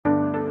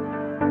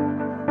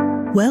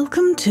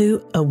Welcome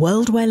to A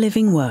World Where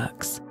Living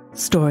Works,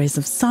 stories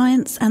of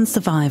science and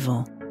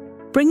survival,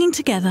 bringing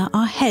together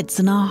our heads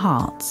and our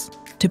hearts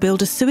to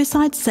build a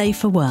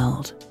suicide-safer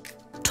world.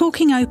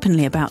 Talking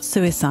openly about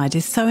suicide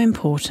is so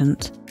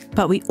important,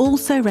 but we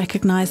also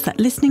recognise that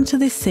listening to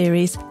this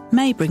series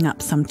may bring up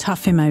some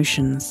tough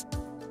emotions.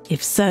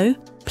 If so,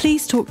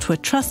 please talk to a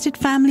trusted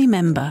family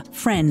member,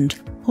 friend,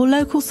 or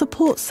local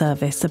support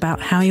service about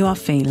how you are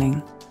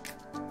feeling.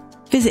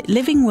 Visit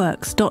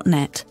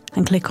livingworks.net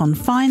and click on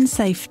Find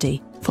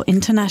Safety for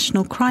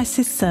international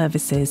crisis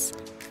services.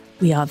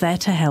 We are there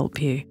to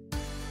help you.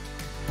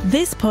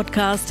 This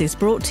podcast is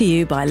brought to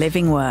you by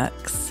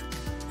LivingWorks,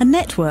 a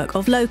network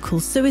of local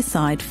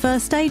suicide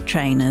first aid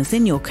trainers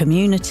in your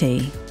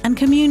community and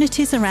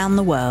communities around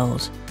the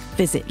world.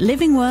 Visit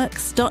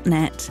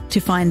livingworks.net to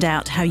find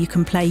out how you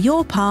can play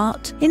your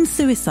part in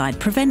suicide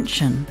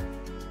prevention.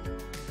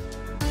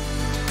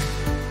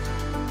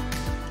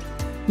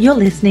 You're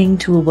listening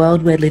to A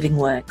World Where Living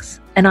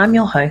Works, and I'm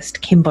your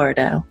host, Kim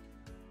Borrowdale.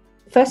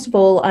 First of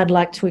all, I'd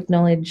like to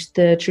acknowledge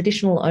the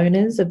traditional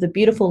owners of the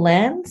beautiful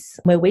lands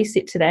where we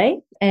sit today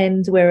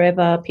and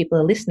wherever people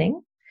are listening.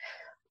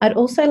 I'd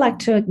also like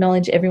to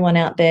acknowledge everyone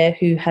out there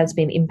who has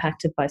been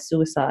impacted by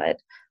suicide,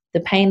 the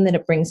pain that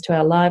it brings to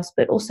our lives,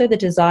 but also the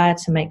desire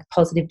to make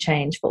positive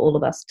change for all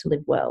of us to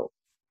live well.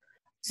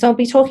 So I'll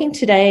be talking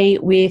today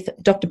with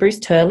Dr. Bruce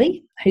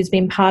Turley, who's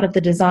been part of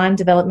the design,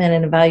 development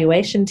and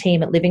evaluation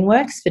team at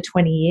LivingWorks for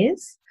 20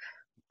 years.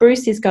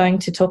 Bruce is going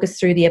to talk us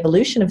through the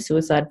evolution of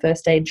suicide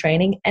first aid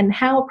training and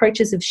how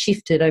approaches have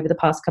shifted over the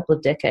past couple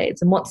of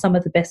decades and what some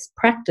of the best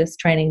practice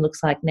training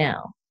looks like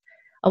now.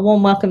 A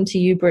warm welcome to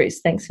you,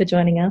 Bruce. Thanks for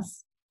joining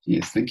us.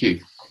 Yes, thank you.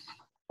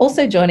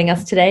 Also joining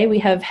us today, we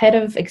have Head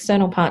of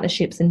External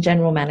Partnerships and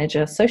General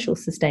Manager Social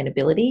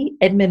Sustainability,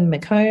 Edmund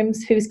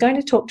McCombs, who is going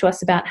to talk to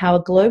us about how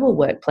a global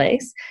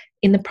workplace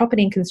in the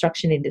property and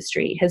construction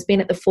industry has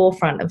been at the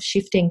forefront of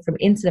shifting from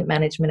incident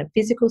management of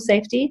physical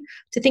safety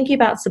to thinking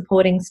about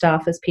supporting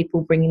staff as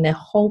people bringing their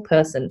whole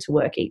person to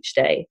work each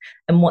day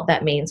and what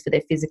that means for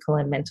their physical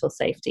and mental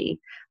safety.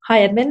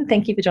 Hi, Edmund.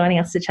 Thank you for joining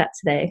us to chat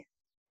today.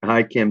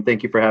 Hi, Kim.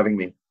 Thank you for having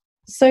me.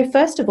 So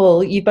first of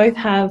all, you both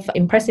have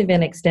impressive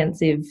and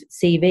extensive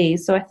CVs.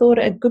 So I thought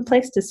a good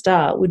place to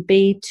start would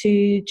be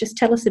to just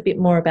tell us a bit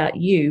more about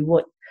you,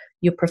 what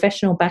your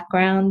professional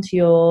background,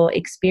 your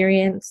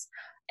experience,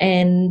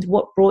 and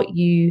what brought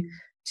you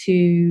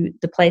to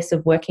the place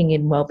of working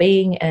in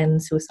wellbeing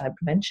and suicide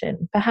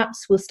prevention.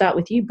 Perhaps we'll start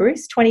with you,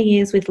 Bruce, 20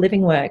 years with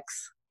LivingWorks.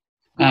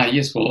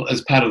 Yes, well,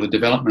 as part of the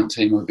development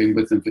team, I've been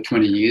with them for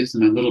 20 years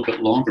and a little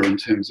bit longer in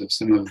terms of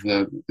some of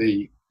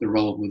the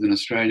role within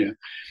Australia.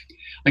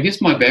 I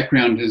guess my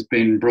background has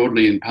been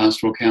broadly in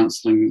pastoral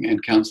counselling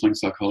and counselling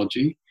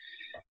psychology.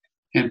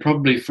 And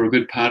probably for a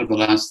good part of the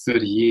last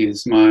 30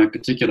 years, my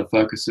particular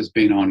focus has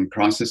been on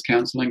crisis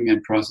counselling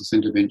and crisis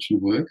intervention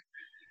work.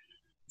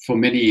 For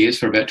many years,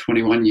 for about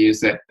 21 years,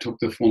 that took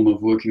the form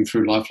of working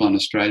through Lifeline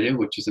Australia,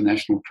 which is a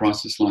national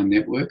crisis line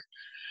network.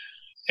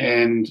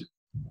 And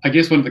I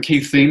guess one of the key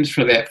themes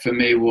for that for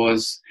me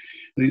was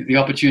the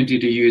opportunity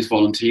to use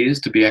volunteers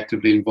to be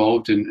actively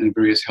involved in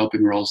various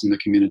helping roles in the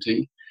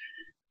community.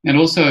 And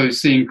also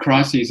seeing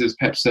crises as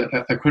perhaps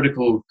a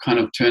critical kind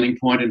of turning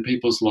point in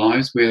people's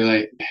lives where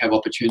they have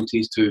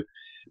opportunities to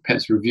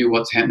perhaps review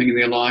what's happening in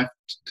their life,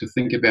 to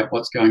think about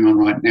what's going on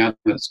right now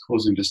that's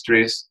causing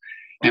distress,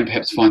 and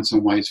perhaps find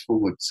some ways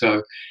forward.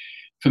 So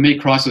for me,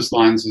 crisis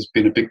lines has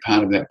been a big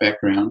part of that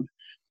background.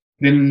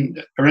 Then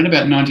around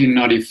about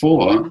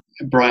 1994,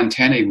 Brian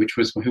Tanney,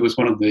 who was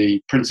one of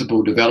the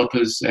principal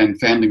developers and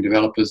founding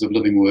developers of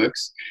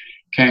LivingWorks,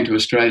 came to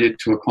Australia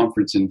to a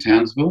conference in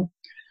Townsville.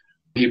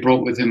 He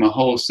brought with him a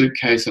whole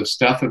suitcase of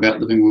stuff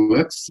about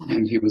LivingWorks,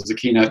 and he was the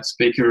keynote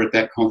speaker at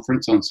that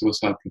conference on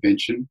suicide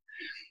prevention.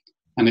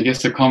 And I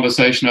guess the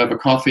conversation over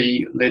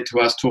coffee led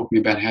to us talking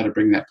about how to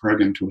bring that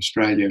program to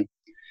Australia.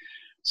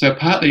 So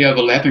partly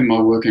overlapping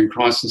my work in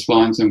crisis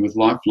lines and with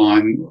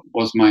Lifeline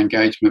was my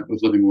engagement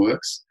with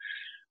LivingWorks,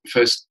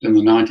 first in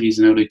the 90s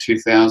and early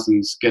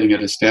 2000s, getting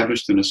it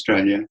established in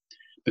Australia,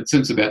 but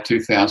since about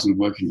 2000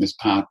 working as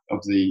part of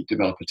the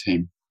developer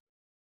team.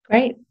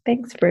 Great.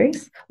 Thanks,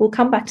 Bruce. We'll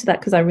come back to that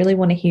because I really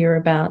want to hear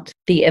about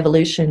the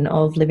evolution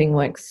of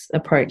LivingWorks'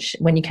 approach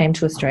when you came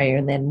to Australia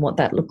and then what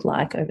that looked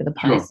like over the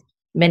past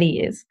many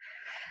years.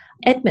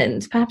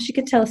 Edmund, perhaps you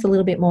could tell us a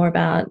little bit more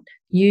about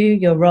you,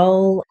 your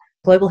role,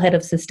 Global Head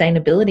of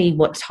Sustainability.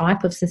 What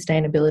type of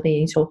sustainability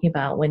are you talking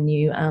about when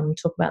you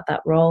talk about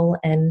that role,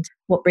 and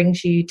what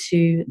brings you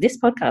to this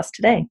podcast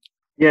today?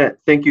 Yeah,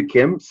 thank you,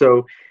 Kim.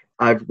 So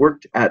I've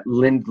worked at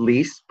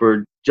LendLease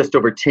for just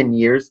over 10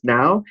 years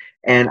now,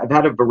 and I've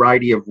had a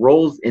variety of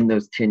roles in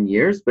those 10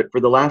 years, but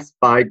for the last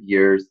 5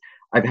 years,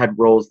 I've had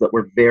roles that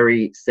were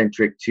very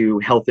centric to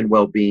health and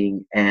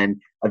well-being and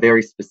a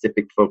very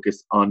specific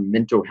focus on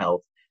mental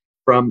health.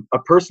 From a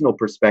personal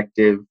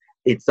perspective,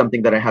 it's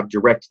something that I have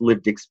direct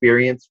lived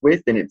experience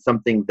with, and it's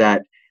something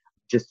that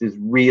just is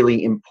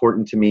really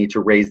important to me to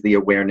raise the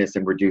awareness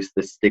and reduce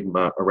the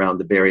stigma around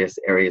the various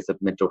areas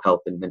of mental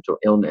health and mental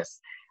illness.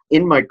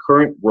 in my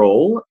current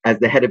role as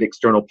the head of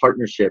external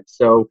partnerships.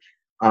 So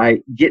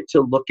I get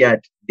to look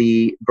at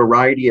the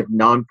variety of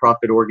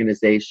nonprofit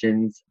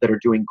organizations that are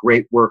doing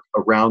great work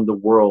around the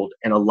world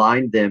and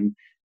align them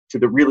to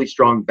the really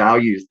strong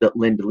values that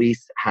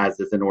LendLease has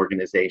as an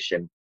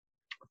organization.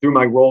 Through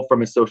my role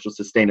from a social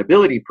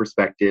sustainability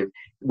perspective,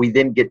 we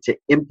then get to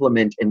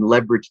implement and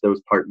leverage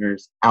those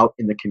partners out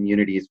in the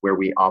communities where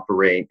we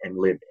operate and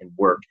live and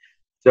work.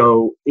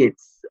 So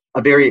it's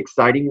a very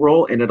exciting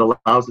role, and it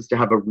allows us to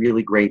have a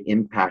really great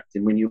impact.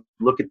 And when you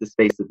look at the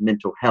space of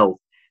mental health,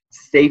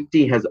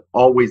 safety has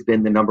always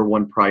been the number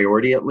one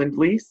priority at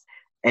LendLease.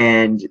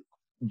 And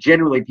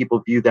generally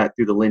people view that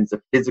through the lens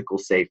of physical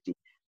safety.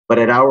 But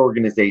at our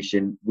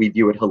organization, we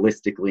view it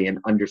holistically and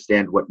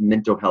understand what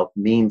mental health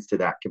means to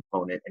that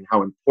component and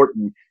how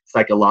important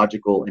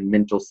psychological and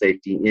mental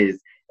safety is.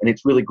 And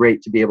it's really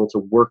great to be able to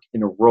work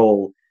in a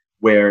role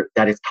where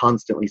that is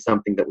constantly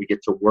something that we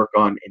get to work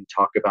on and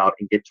talk about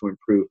and get to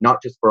improve,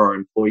 not just for our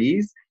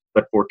employees,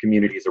 but for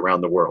communities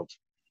around the world.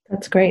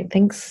 That's great.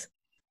 Thanks.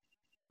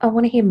 I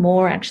want to hear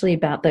more actually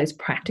about those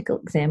practical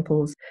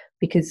examples,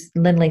 because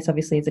LendLease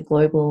obviously is a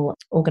global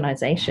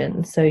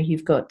organization. So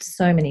you've got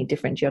so many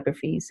different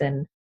geographies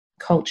and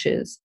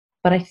cultures.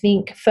 But I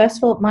think, first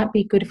of all, it might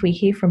be good if we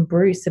hear from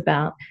Bruce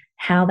about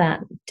how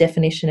that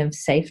definition of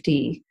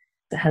safety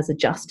has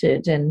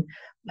adjusted, and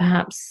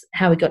perhaps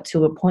how we got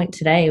to a point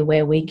today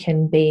where we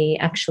can be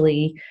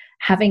actually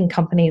having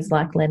companies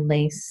like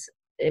LendLease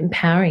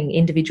empowering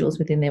individuals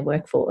within their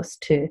workforce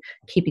to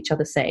keep each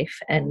other safe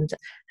and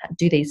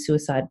do these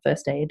suicide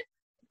first aid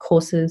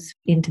courses,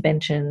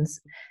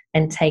 interventions,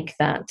 and take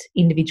that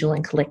individual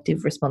and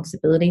collective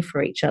responsibility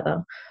for each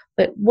other.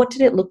 But what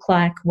did it look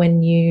like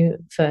when you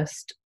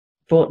first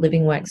brought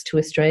LivingWorks to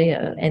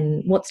Australia,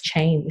 and what's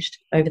changed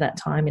over that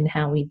time in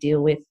how we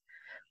deal with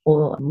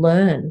or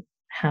learn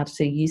how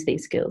to use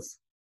these skills?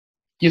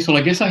 Yes, well,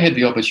 I guess I had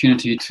the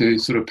opportunity to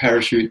sort of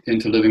parachute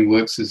into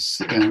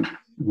LivingWorks'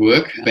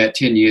 work about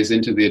 10 years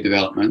into their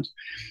development.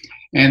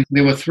 And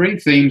there were three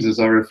themes as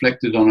I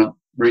reflected on it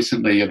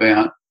recently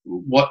about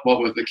what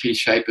were the key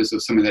shapers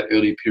of some of that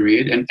early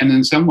period. And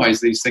in some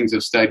ways, these things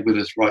have stayed with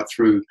us right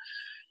through.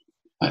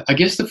 I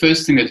guess the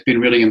first thing that's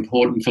been really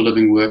important for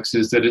LivingWorks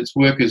is that its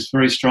work is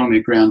very strongly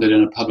grounded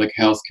in a public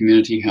health,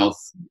 community health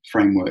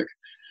framework.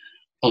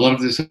 A lot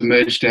of this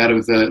emerged out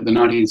of the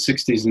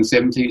 1960s and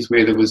 70s,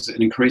 where there was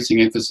an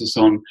increasing emphasis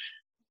on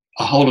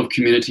a whole of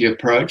community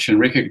approach and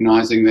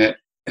recognising that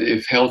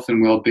if health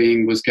and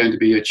well-being was going to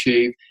be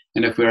achieved,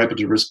 and if we're able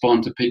to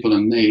respond to people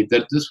in need,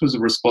 that this was a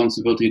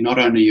responsibility not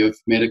only of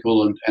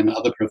medical and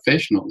other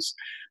professionals,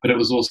 but it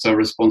was also a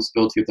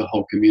responsibility of the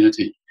whole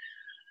community.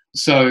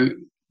 So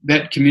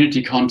that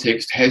community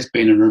context has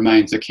been and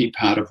remains a key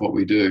part of what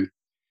we do.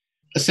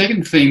 A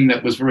second theme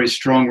that was very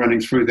strong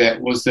running through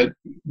that was that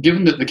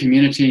given that the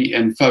community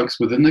and folks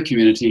within the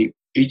community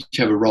each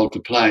have a role to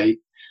play,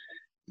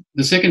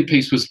 the second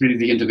piece was really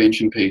the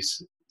intervention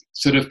piece.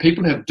 So if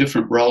people have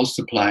different roles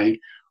to play,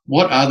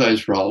 what are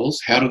those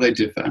roles? How do they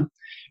differ?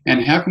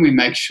 And how can we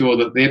make sure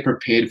that they're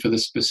prepared for the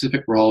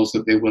specific roles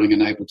that they're willing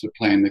and able to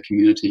play in the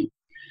community?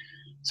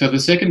 So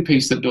the second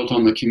piece that built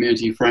on the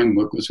community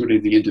framework was really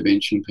the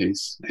intervention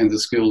piece and the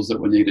skills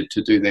that were needed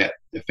to do that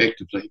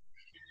effectively.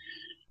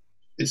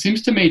 It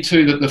seems to me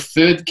too that the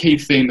third key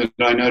theme that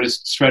I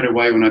noticed straight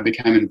away when I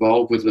became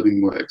involved with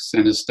LivingWorks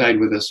and has stayed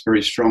with us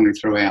very strongly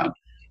throughout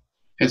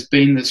has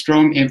been the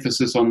strong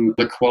emphasis on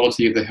the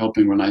quality of the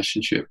helping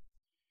relationship.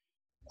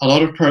 A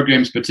lot of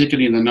programs,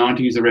 particularly in the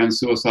 90s around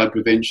suicide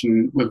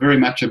prevention, were very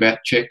much about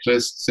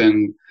checklists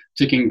and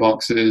ticking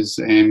boxes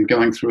and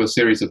going through a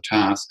series of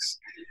tasks.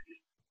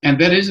 And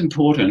that is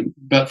important,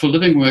 but for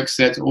LivingWorks,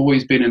 that's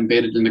always been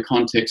embedded in the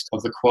context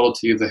of the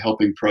quality of the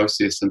helping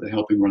process and the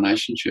helping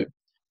relationship.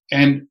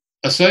 And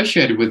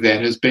associated with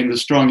that has been the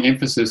strong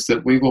emphasis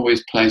that we've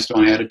always placed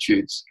on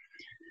attitudes.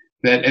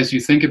 That as you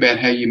think about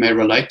how you may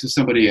relate to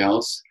somebody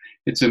else,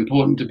 it's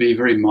important to be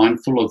very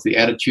mindful of the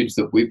attitudes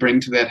that we bring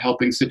to that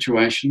helping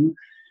situation,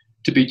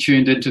 to be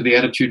tuned into the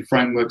attitude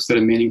frameworks that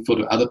are meaningful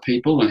to other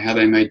people and how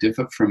they may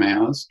differ from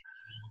ours.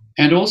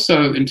 And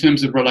also in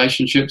terms of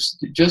relationships,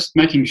 just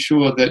making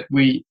sure that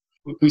we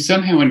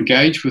somehow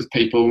engage with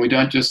people and we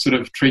don't just sort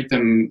of treat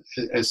them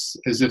as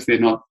if they're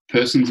not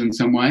persons in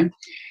some way.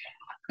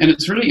 And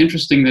it's really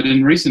interesting that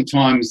in recent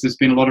times, there's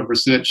been a lot of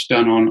research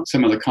done on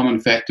some of the common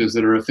factors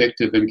that are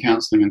effective in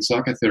counselling and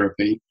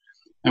psychotherapy.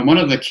 And one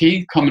of the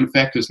key common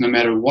factors, no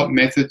matter what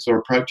methods or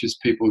approaches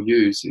people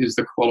use, is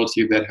the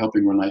quality of that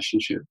helping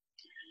relationship.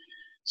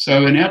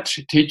 So in our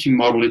teaching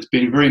model, it's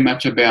been very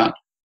much about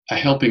a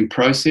helping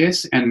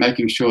process and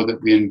making sure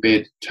that we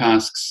embed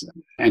tasks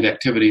and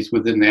activities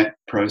within that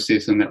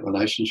process and that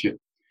relationship.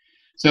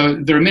 So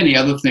there are many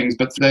other things,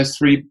 but those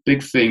three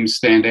big themes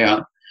stand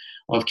out: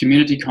 of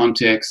community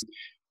context,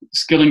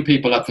 skilling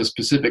people up for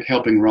specific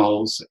helping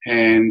roles,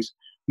 and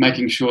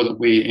making sure that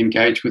we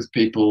engage with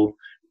people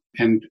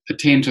and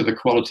attend to the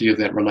quality of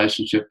that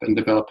relationship and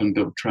develop and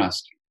build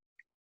trust.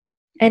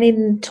 And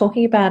in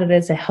talking about it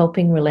as a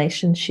helping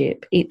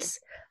relationship, it's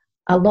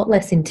a lot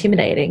less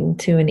intimidating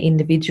to an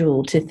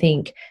individual to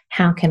think,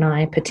 how can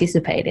I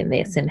participate in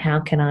this and how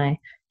can I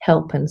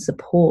help and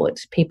support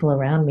people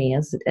around me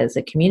as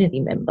a community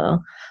member?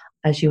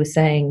 As you were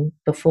saying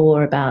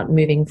before about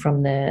moving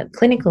from the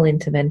clinical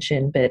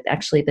intervention, but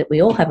actually that we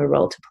all have a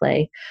role to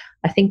play,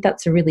 I think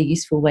that's a really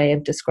useful way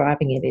of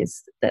describing it,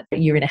 is that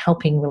you're in a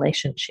helping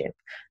relationship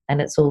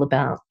and it's all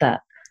about that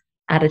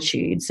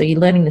attitude. So you're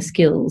learning the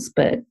skills,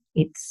 but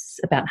it's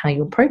about how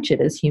you approach it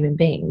as human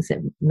beings. It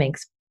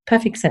makes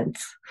perfect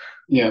sense.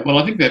 Yeah, well,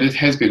 I think that it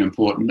has been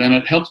important, and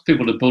it helps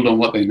people to build on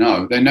what they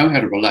know. They know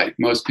how to relate.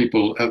 Most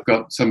people have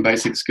got some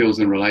basic skills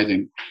in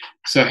relating.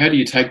 So how do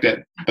you take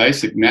that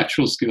basic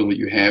natural skill that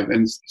you have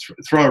and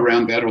throw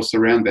around that or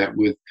surround that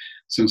with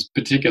some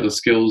particular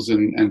skills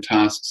and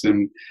tasks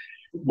and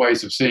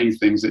ways of seeing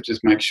things that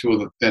just make sure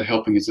that that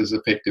helping is as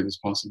effective as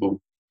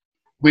possible?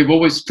 We've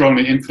always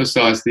strongly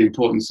emphasised the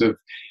importance of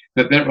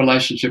that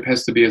relationship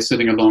has to be a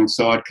sitting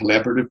alongside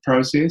collaborative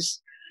process,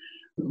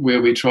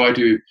 where we try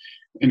to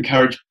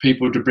encourage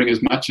people to bring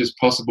as much as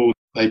possible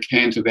they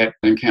can to that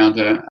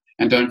encounter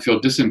and don't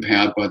feel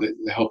disempowered by the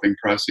helping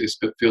process,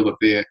 but feel that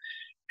they're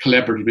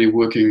collaboratively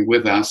working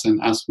with us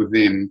and us with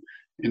them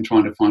in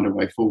trying to find a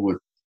way forward.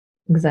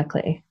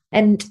 Exactly.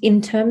 And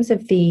in terms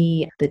of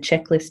the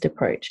checklist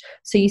approach,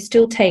 so you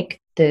still take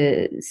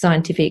the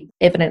scientific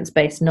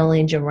evidence-based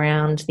knowledge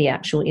around the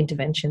actual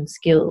intervention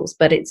skills,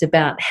 but it's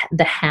about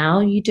the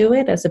how you do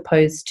it as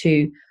opposed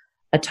to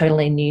a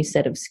totally new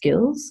set of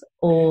skills,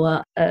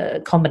 or a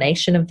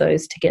combination of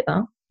those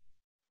together?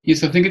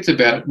 Yes, I think it's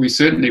about, we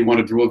certainly want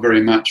to draw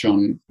very much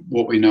on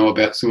what we know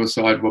about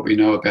suicide, what we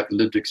know about the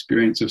lived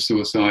experience of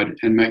suicide,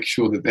 and make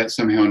sure that that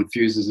somehow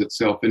infuses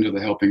itself into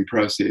the helping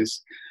process.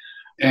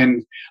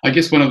 And I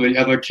guess one of the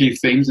other key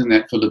themes in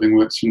that for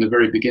LivingWorks from the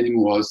very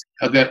beginning was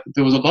that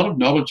there was a lot of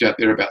knowledge out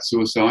there about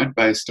suicide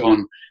based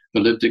on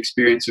the lived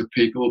experience of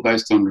people,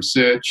 based on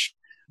research,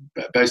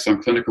 based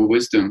on clinical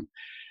wisdom.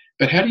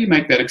 But how do you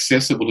make that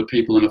accessible to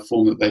people in a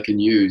form that they can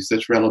use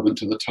that's relevant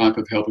to the type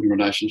of helping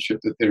relationship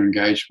that they're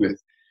engaged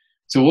with?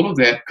 So all of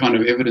that kind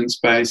of evidence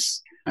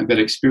base and that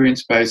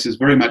experience base is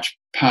very much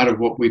part of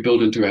what we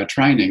build into our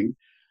training.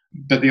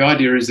 But the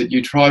idea is that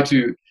you try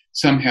to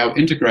somehow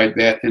integrate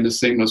that in a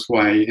seamless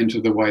way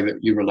into the way that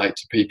you relate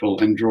to people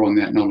and draw on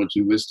that knowledge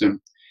and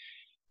wisdom.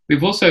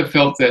 We've also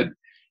felt that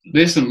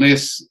less and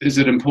less is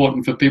it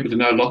important for people to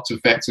know lots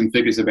of facts and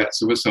figures about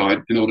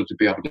suicide in order to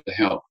be able to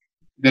help.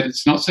 That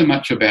it's not so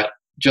much about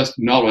just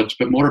knowledge,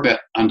 but more about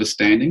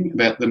understanding,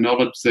 about the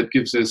knowledge that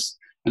gives us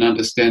an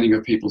understanding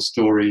of people's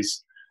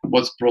stories,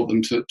 what's brought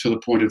them to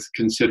the point of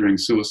considering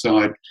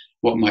suicide,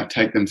 what might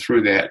take them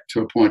through that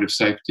to a point of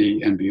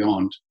safety and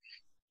beyond.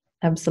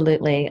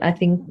 Absolutely. I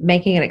think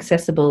making it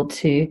accessible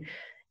to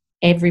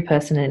every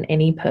person and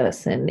any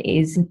person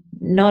is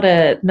not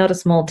a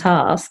small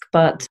task,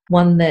 but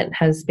one that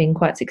has been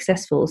quite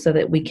successful, so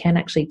that we can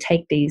actually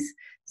take these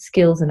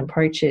skills and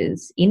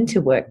approaches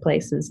into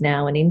workplaces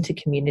now and into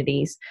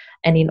communities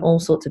and in all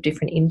sorts of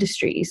different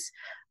industries.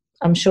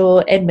 I'm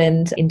sure,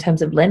 Edmund, in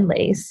terms of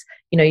LendLease,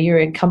 you're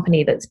a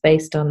company that's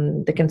based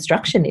on the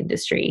construction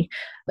industry,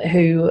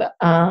 who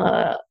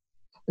are,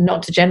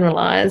 not to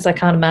generalize, I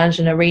can't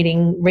imagine are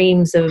reading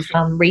reams of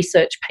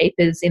research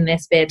papers in their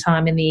spare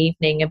time in the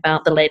evening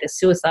about the latest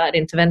suicide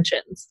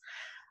interventions.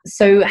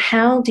 So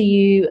how do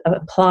you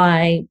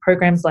apply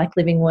programs like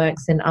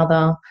LivingWorks and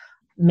other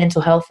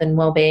mental health and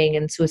wellbeing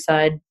and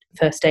suicide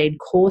first aid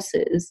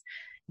courses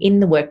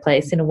in the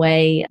workplace in a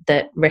way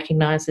that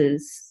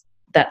recognises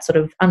that sort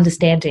of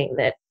understanding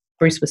that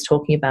Bruce was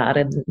talking about,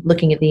 and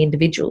looking at the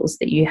individuals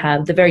that you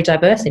have, the very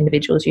diverse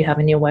individuals you have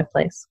in your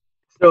workplace?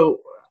 So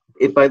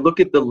if I look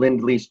at the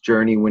LendLease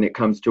journey when it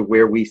comes to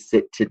where we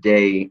sit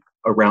today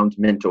around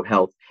mental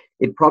health,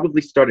 it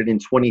probably started in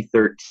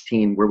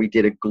 2013, where we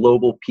did a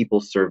global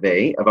people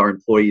survey of our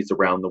employees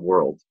around the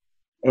world.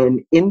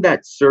 And in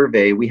that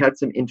survey, we had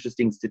some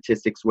interesting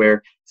statistics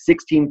where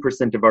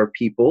 16% of our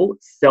people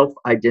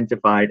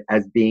self-identified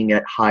as being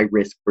at high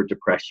risk for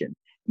depression.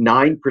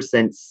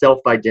 9%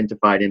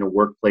 self-identified in a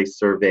workplace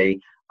survey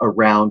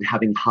around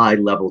having high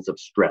levels of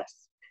stress.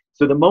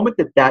 So the moment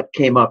that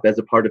came up as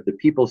a part of the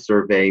people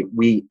survey,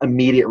 we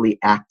immediately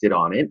acted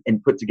on it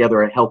and put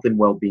together a health and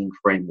well-being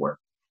framework.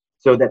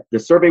 So that the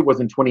survey was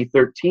in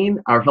 2013,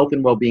 our health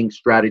and well-being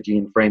strategy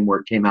and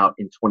framework came out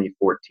in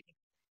 2014.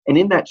 And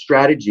in that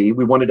strategy,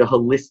 we wanted a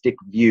holistic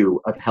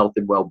view of health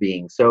and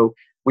well-being. So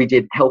we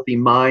did healthy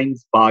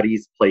minds,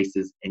 bodies,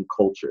 places, and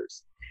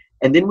cultures.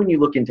 And then when you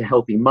look into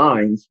healthy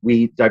minds,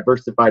 we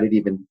diversified it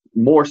even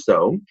more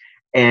so.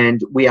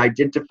 And we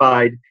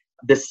identified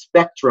the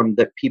spectrum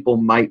that people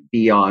might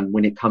be on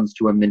when it comes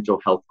to a mental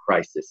health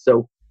crisis.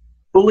 So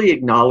fully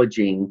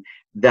acknowledging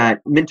that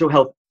mental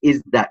health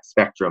is that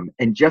spectrum.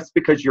 And just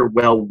because you're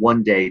well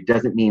one day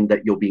doesn't mean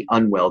that you'll be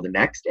unwell the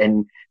next,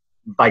 and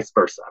vice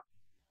versa.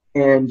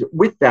 And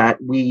with that,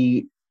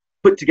 we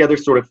put together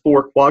sort of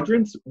 4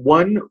 quadrants.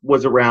 One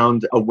was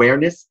around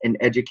awareness and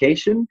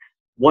education.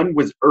 One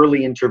was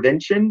early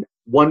intervention.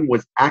 One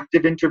was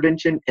active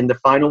intervention. And the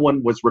final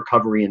one was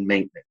recovery and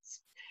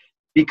maintenance.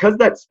 because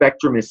that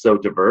spectrum is so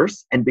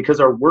diverse and because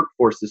our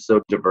workforce is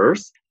so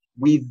diverse,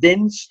 we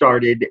then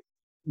started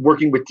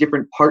working with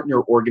different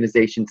partner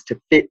organizations to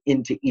fit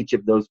into each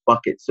of those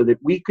buckets so that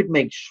we could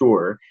make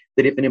sure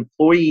that if an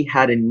employee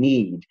had a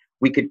need,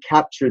 we could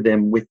capture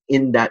them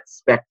within that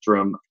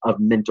spectrum of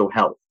mental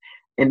health.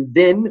 And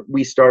then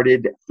we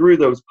started, through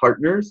those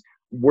partners,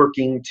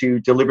 working to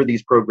deliver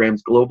these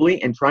programs globally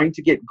and trying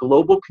to get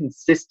global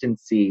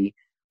consistency,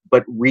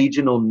 but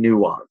regional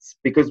nuance.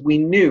 Because we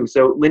knew,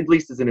 so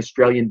LendLease is an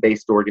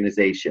Australian-based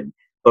organization,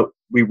 but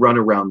we run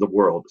around the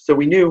world. So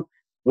we knew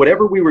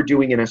whatever we were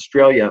doing in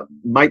Australia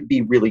might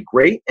be really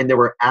great, and there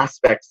were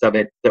aspects of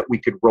it that we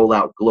could roll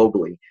out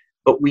globally.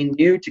 But we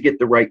knew to get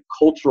the right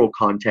cultural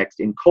context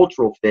and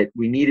cultural fit,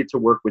 we needed to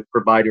work with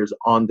providers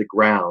on the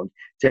ground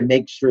to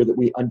make sure that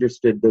we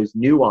understood those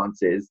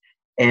nuances,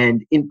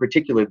 and in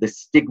particular, the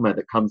stigma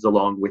that comes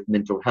along with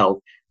mental health,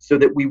 so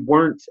that we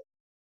weren't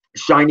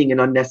shining an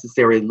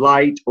unnecessary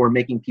light or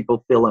making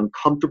people feel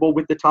uncomfortable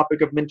with the topic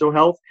of mental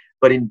health,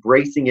 but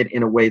embracing it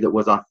in a way that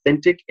was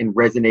authentic and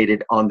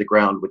resonated on the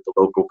ground with the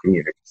local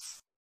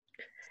communities.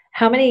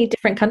 How many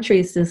different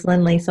countries does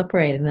LendLease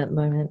operate in at the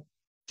moment?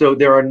 So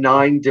there are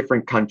 9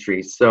 different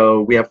countries.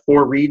 So we have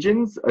 4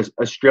 regions.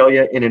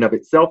 Australia in and of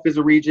itself is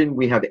a region.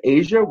 We have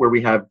Asia, where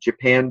we have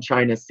Japan,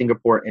 China,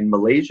 Singapore, and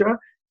Malaysia.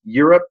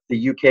 Europe,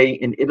 the UK,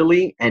 and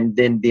Italy, and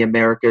then the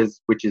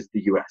Americas, which is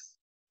the US.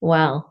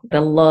 Wow,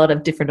 a lot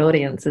of different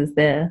audiences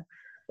there.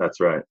 That's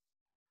right.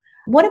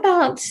 What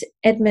about,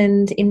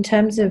 Edmund, in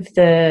terms of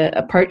the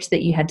approach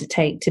that you had to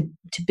take to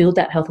build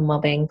that health and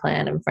wellbeing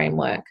plan and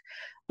framework?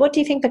 What do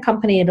you think the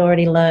company had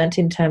already learnt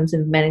in terms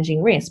of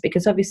managing risk?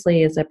 Because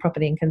obviously as a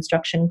property and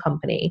construction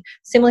company,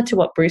 similar to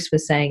what Bruce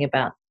was saying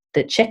about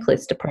the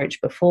checklist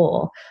approach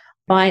before,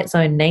 by its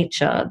own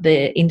nature,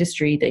 the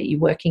industry that you're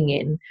working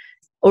in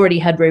already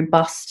had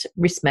robust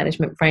risk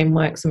management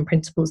frameworks and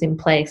principles in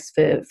place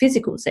for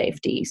physical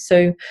safety.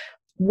 So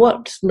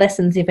what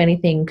lessons, if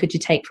anything, could you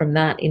take from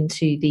that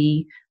into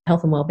the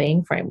health and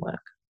wellbeing framework?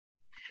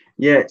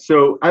 Yeah,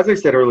 so as I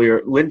said earlier,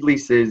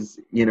 LendLease's,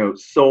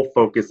 sole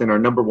focus and our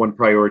number one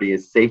priority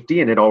is safety,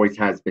 and it always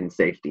has been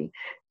safety.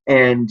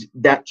 And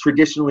that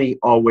traditionally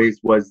always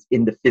was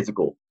in the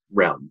physical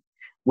realm.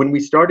 When we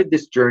started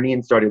this journey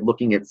and started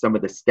looking at some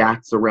of the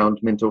stats around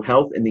mental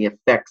health and the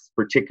effects,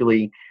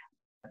 particularly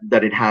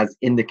that it has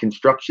in the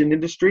construction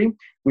industry,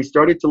 we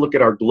started to look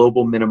at our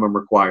global minimum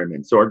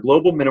requirements. So our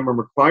global minimum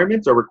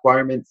requirements are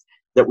requirements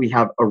that we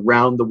have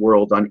around the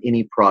world on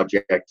any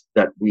project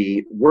that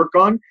we work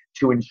on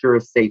to ensure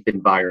a safe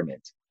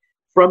environment.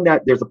 From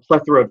that, there's a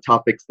plethora of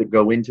topics that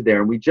go into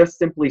there. And we just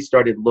simply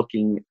started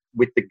looking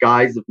with the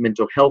guise of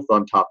mental health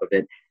on top of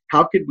it.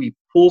 How could we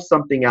pull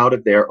something out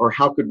of there, or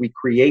how could we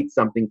create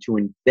something to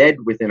embed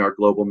within our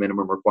global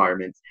minimum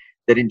requirements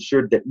that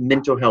ensured that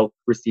mental health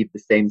received the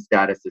same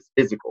status as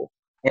physical?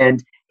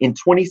 And in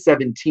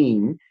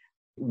 2017,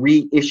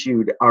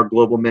 reissued our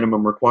global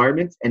minimum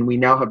requirements, and we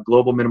now have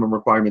global minimum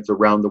requirements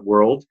around the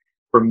world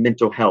for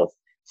mental health.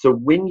 So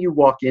when you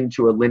walk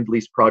into a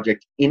LendLease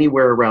project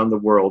anywhere around the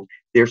world,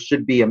 there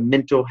should be a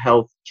mental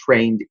health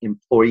trained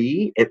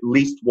employee, at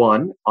least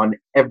one, on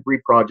every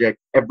project,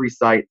 every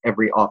site,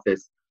 every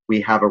office we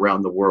have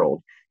around the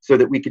world, so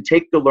that we could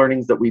take the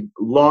learnings that we've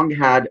long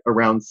had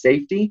around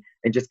safety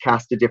and just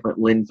cast a different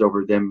lens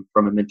over them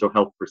from a mental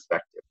health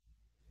perspective.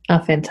 Oh,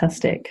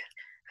 fantastic.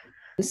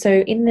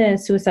 So in the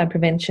suicide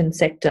prevention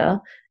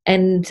sector,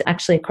 and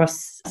actually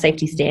across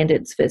safety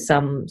standards for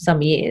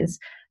some years,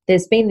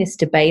 there's been this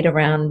debate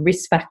around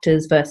risk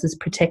factors versus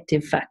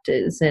protective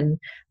factors, and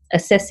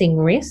assessing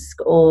risk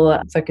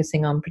or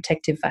focusing on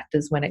protective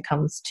factors when it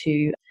comes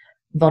to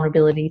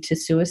vulnerability to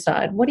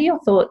suicide. What are your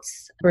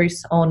thoughts,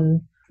 Bruce,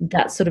 on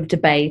that sort of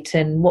debate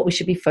and what we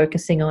should be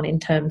focusing on in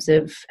terms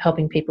of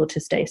helping people to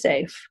stay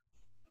safe?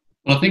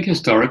 Well, I think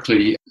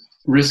historically,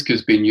 risk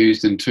has been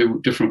used in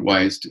 2 different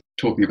ways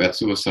talking about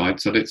suicide.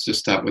 So let's just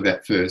start with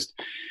that first.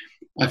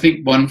 I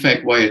think one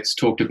way it's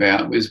talked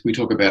about is we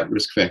talk about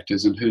risk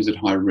factors and who's at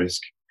high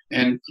risk.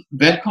 And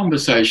that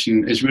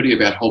conversation is really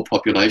about whole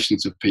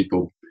populations of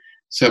people.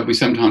 So we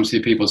sometimes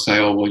hear people say,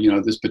 oh,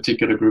 well, this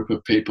particular group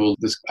of people,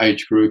 this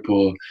age group,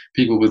 or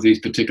people with these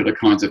particular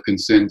kinds of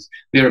concerns,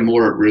 they're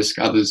more at risk,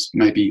 others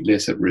may be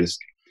less at risk.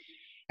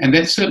 And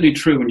that's certainly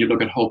true when you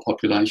look at whole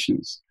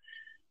populations.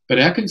 But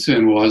our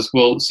concern was,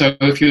 well, so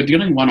if you're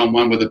dealing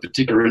one-on-one with a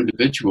particular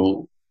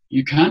individual,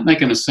 you can't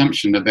make an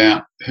assumption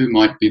about who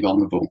might be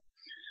vulnerable.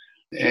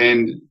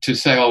 And to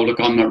say, oh, look,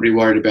 I'm not really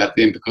worried about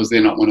them because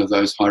they're not one of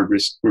those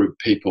high-risk group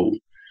people,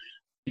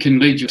 can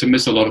lead you to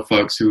miss a lot of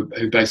folks who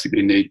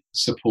basically need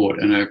support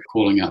and are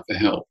calling out for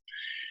help.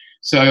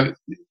 So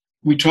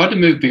we tried to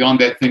move beyond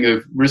that thing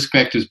of risk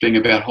factors being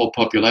about whole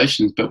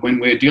populations, but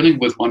when we're dealing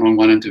with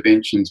one-on-one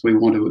interventions, we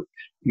want to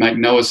make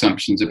no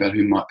assumptions about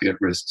who might be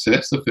at risk. So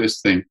that's the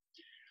first thing.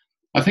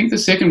 I think the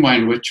second way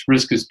in which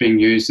risk is being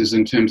used is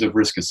in terms of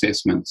risk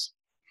assessments.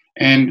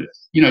 And,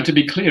 to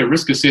be clear,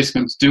 risk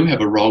assessments do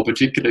have a role,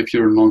 particularly if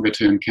you're in longer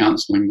term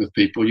counselling with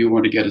people. You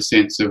want to get a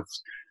sense of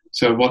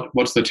So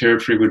what's the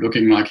territory we're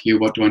looking like here?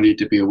 What do I need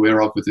to be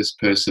aware of with this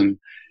person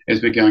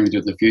as we're going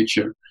into the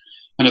future?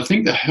 And I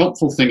think the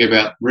helpful thing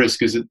about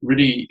risk is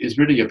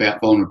really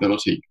about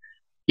vulnerability.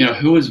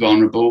 Who is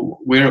vulnerable?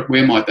 Where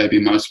might they be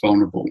most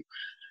vulnerable?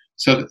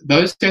 So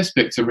those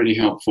aspects are really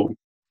helpful.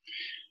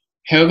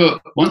 However,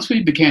 once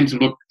we began to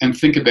look and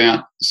think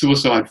about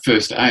suicide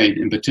first aid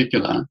in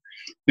particular,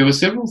 there were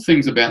several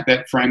things about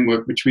that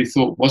framework which we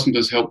thought wasn't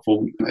as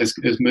helpful as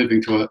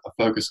moving to a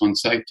focus on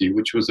safety,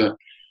 which was a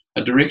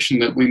direction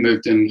that we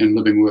moved in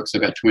LivingWorks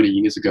about 20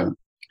 years ago.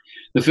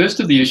 The first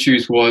of the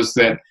issues was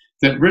that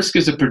risk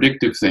is a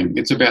predictive thing.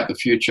 It's about the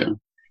future.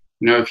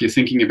 If you're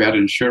thinking about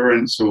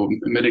insurance or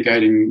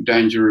mitigating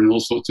danger in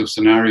all sorts of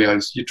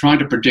scenarios, you're trying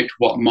to predict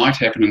what might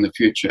happen in the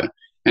future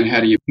and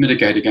how do you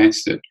mitigate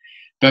against it.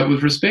 But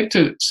with respect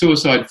to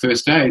suicide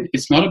first aid,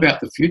 it's not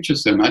about the future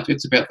so much,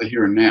 it's about the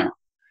here and now.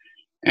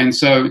 And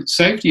so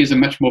safety is a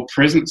much more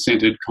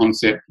present-centered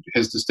concept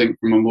as distinct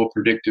from a more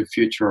predictive,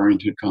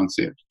 future-oriented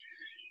concept.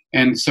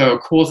 And so a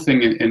core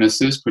thing in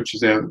Assist, which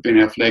has been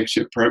our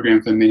flagship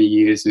program for many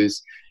years,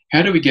 is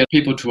how do we get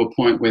people to a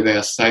point where they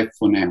are safe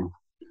for now?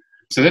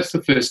 So that's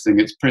the first thing,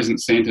 it's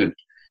present-centered.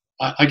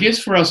 I guess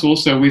for us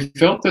also, we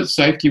felt that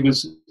safety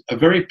was a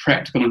very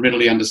practical and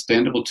readily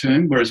understandable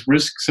term, whereas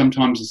risk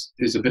sometimes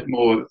is a bit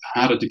more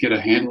harder to get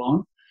a handle on.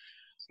 I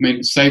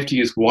mean,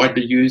 safety is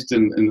widely used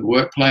in the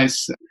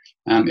workplace.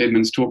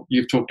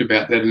 You've talked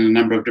about that in a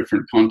number of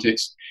different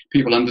contexts.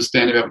 People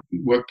understand about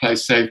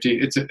workplace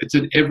safety. It's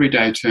an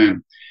everyday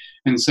term.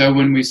 And so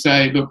when we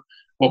say, look,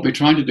 what we're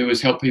trying to do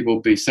is help people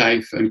be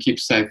safe and keep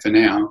safe for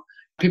now,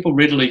 people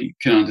readily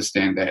can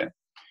understand that.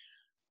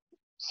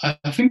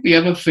 I think the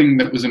other thing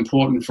that was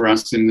important for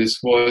us in this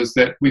was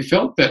that we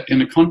felt that in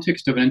the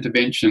context of an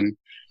intervention,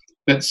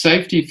 that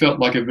safety felt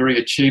like a very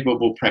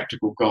achievable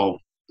practical goal.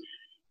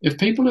 If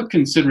people are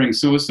considering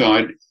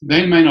suicide,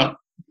 they may not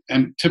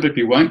and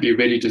typically won't be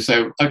ready to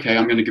say, okay,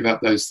 I'm going to give up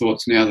those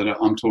thoughts now that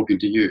I'm talking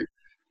to you.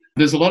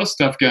 There's a lot of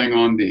stuff going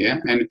on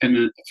there, and in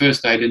a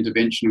first aid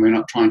intervention, we're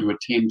not trying to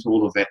attend to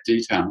all of that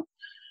detail.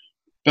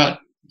 But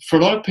for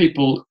a lot of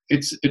people,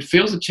 it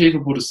feels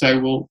achievable to say,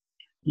 well,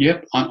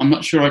 yep, I'm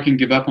not sure I can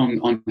give up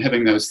on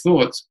having those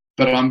thoughts,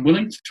 but I'm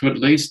willing to at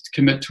least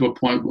commit to a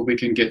point where we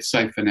can get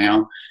safe for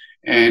now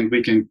and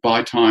we can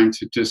buy time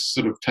to just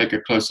sort of take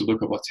a closer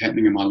look at what's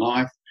happening in my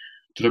life,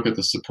 to look at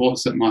the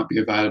supports that might be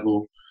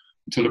available,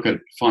 to look at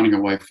finding a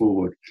way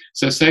forward.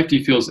 So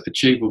safety feels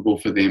achievable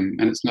for them,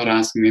 and it's not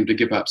asking them to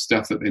give up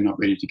stuff that they're not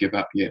ready to give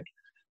up yet.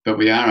 But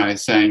we are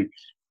saying,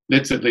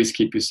 let's at least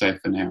keep you safe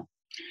for now.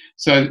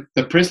 So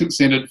the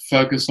present-centered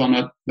focus on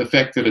it, the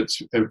fact that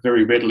it's a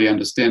very readily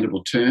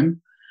understandable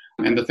term,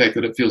 and the fact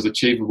that it feels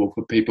achievable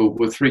for people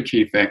were three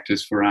key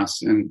factors for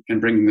us in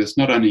bringing this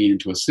not only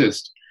into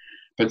Assist,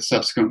 but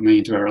subsequently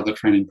into our other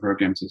training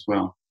programs as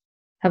well.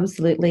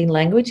 Absolutely.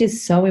 Language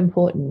is so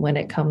important when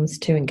it comes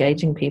to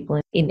engaging people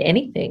in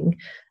anything.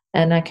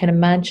 And I can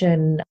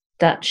imagine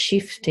that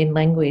shift in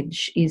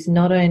language is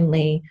not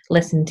only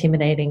less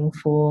intimidating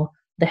for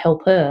the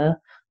helper,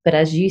 but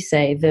as you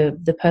say,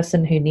 the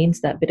person who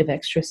needs that bit of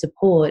extra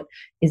support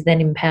is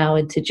then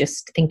empowered to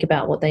just think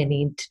about what they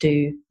need to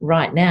do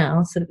right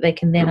now so that they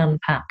can then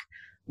unpack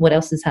what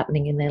else is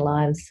happening in their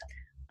lives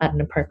at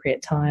an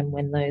appropriate time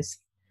when those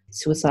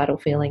suicidal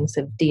feelings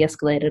have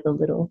de-escalated a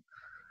little.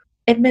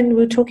 Edmund,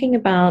 we're talking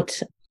about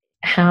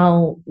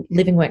how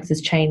LivingWorks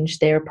has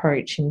changed their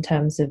approach in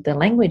terms of the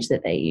language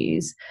that they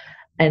use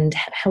and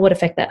what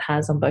effect that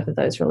has on both of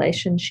those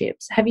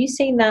relationships. Have you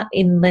seen that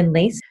in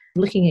LendLease,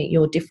 looking at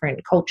your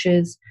different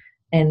cultures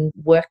and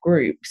work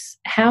groups?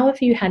 How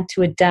have you had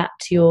to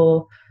adapt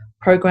your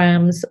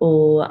programs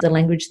or the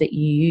language that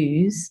you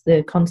use,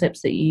 the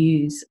concepts that you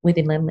use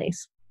within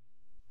LendLease?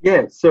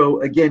 Yeah,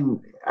 so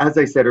again, as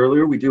I said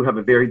earlier, we do have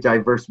a very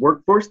diverse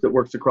workforce that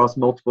works across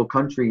multiple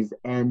countries,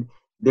 and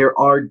there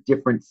are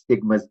different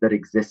stigmas that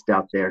exist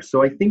out there.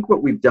 So I think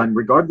what we've done,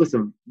 regardless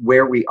of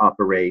where we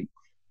operate,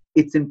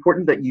 it's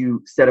important that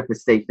you set up a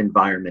safe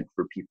environment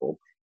for people.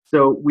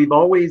 So we've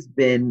always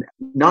been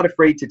not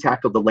afraid to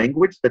tackle the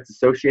language that's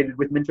associated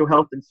with mental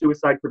health and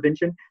suicide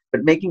prevention,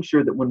 but making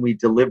sure that when we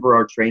deliver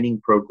our training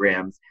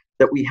programs,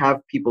 that we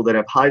have people that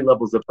have high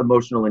levels of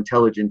emotional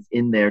intelligence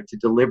in there to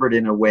deliver it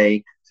in a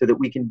way so that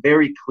we can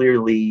very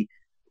clearly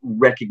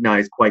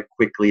recognize quite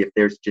quickly if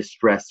there's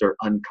distress or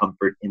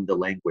uncomfort in the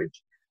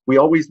language. We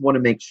always want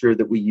to make sure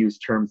that we use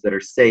terms that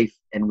are safe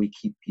and we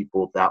keep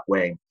people that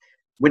way.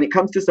 When it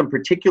comes to some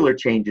particular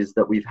changes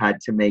that we've had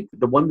to make,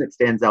 the one that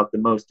stands out the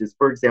most is,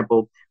 for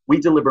example, we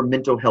deliver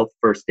mental health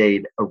first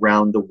aid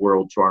around the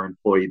world to our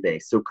employee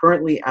base. So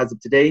currently, as of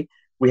today,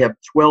 we have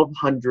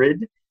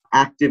 1,200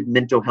 active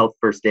mental health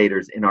first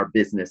aiders in our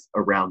business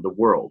around the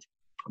world.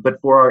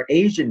 But for our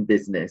Asian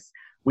business,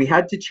 we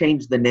had to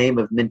change the name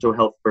of mental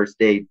health first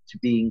aid to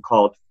being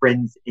called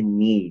Friends in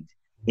Need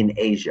in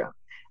Asia.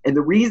 And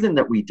the reason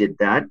that we did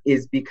that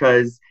is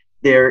because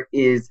there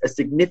is a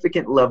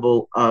significant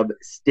level of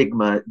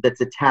stigma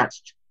that's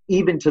attached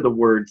even to the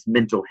words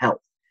mental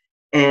health.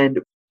 And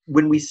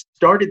when we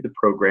started the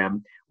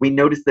program, we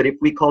noticed that if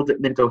we called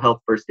it mental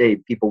health first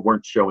aid, people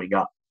weren't showing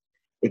up.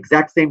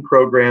 Exact same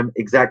program,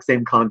 exact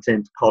same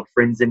content, called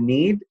Friends in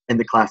Need, and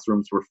the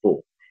classrooms were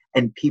full.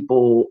 And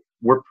people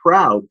were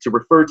proud to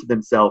refer to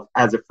themselves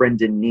as a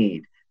friend in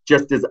need,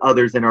 just as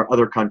others in our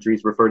other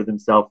countries refer to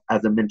themselves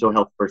as a mental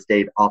health first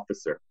aid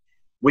officer.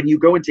 When you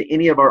go into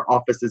any of our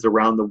offices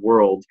around the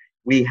world,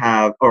 we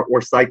have,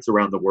 or sites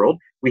around the world,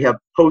 we have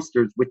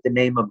posters with the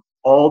name of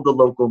all the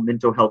local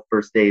mental health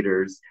first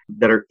aiders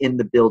that are in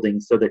the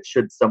building, so that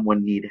should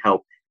someone need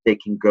help, they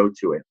can go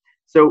to it.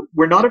 So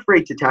we're not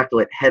afraid to tackle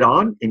it head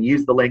on and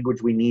use the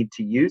language we need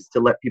to use to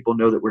let people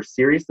know that we're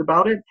serious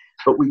about it.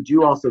 But we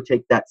do also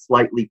take that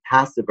slightly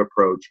passive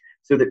approach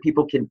so that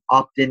people can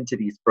opt into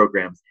these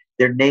programs.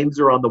 Their names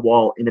are on the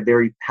wall in a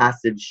very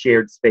passive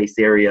shared space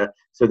area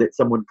so that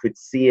someone could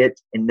see it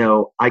and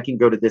know, I can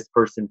go to this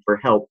person for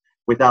help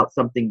without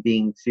something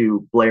being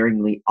too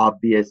blaringly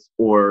obvious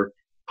or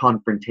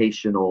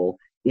confrontational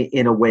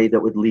in a way that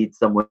would lead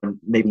someone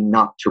maybe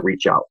not to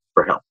reach out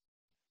for help.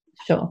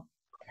 Sure.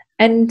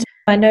 And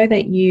I know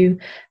that you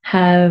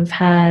have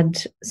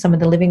had some of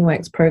the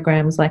LivingWorks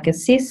programs like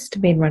Assist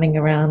been running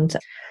around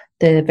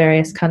the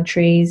various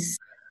countries.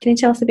 Can you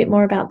tell us a bit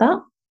more about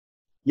that?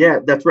 Yeah,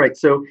 that's right.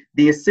 So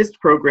the Assist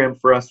program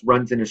for us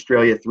runs in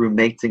Australia through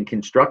Mates in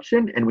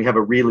Construction, and we have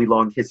a really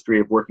long history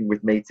of working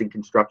with Mates in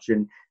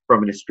Construction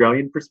from an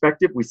Australian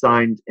perspective. We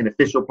signed an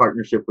official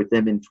partnership with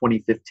them in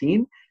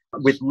 2015.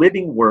 With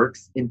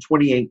LivingWorks in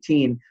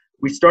 2018,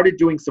 we started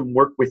doing some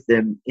work with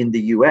them in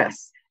the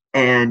US,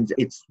 and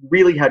it's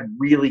really had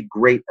really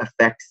great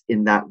effects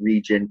in that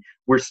region.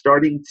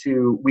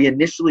 We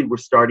initially were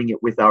starting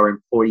it with our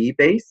employee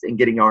base and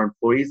getting our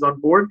employees on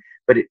board,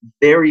 but it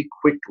very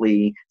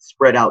quickly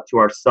spread out to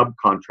our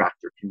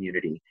subcontractor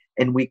community.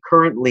 And we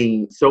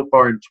currently, so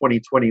far in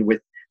 2020,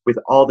 with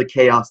all the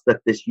chaos that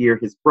this year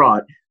has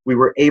brought, we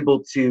were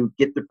able to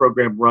get the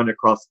program run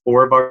across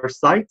 4 of our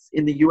sites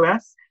in the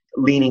US,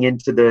 leaning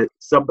into the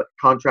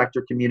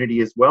subcontractor community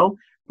as well.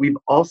 We've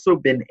also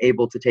been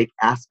able to take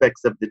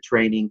aspects of the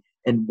training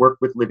and work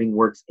with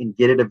LivingWorks and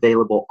get it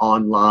available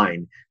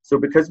online. So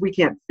because we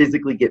can't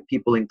physically get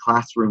people in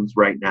classrooms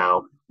right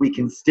now, we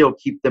can still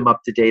keep them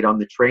up to date on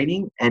the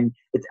training. And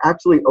it's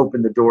actually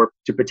opened the door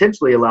to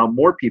potentially allow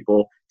more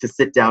people to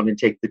sit down and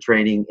take the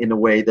training in a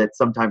way that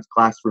sometimes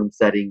classroom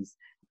settings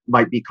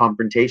might be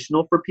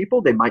confrontational for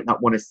people. They might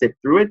not want to sit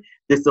through it.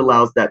 This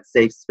allows that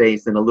safe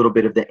space and a little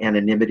bit of the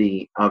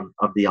anonymity of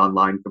the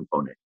online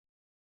component.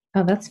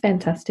 Oh, that's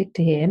fantastic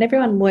to hear. And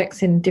everyone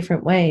works in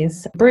different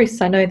ways.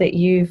 Bruce, I know that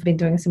you've been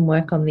doing some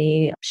work on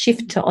the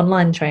shift to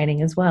online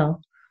training as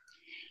well.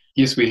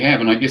 Yes, we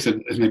have. And I guess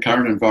in the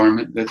current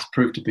environment, that's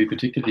proved to be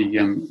particularly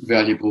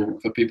valuable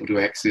for people to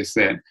access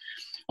that.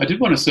 I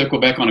did want to circle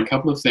back on a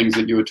couple of things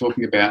that you were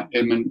talking about,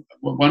 Edmund.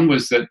 One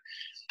was that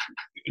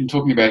in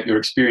talking about your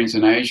experience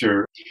in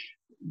Asia,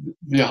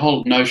 the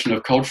whole notion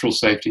of cultural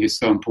safety is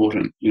so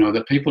important,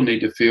 that people need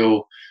to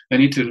feel, they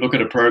need to look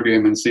at a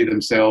program and see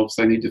themselves.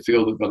 They need to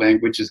feel that the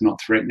language is not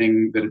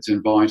threatening, that it's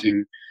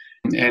inviting.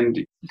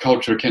 And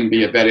culture can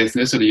be about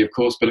ethnicity, of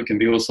course, but it can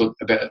be also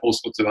about all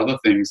sorts of other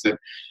things, that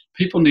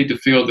people need to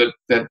feel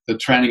that the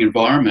training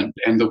environment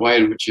and the way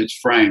in which it's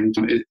framed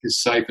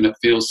is safe and it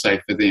feels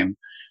safe for them.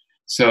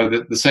 So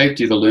that the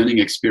safety of the learning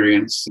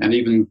experience and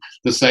even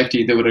the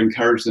safety that would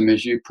encourage them,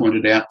 as you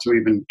pointed out, to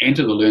even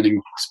enter the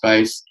learning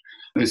space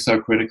is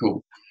so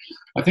critical.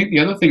 I think the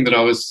other thing that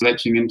I was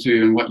latching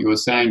into in what you were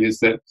saying is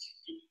that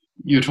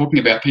you're talking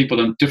about people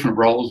in different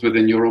roles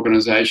within your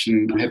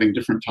organisation having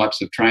different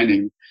types of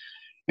training.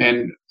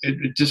 And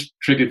it just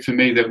triggered for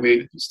me that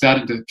we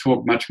started to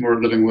talk much more at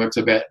LivingWorks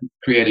about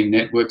creating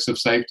networks of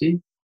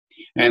safety,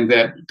 and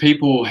that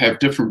people have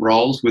different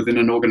roles within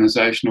an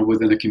organisation or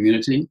within a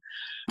community.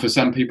 For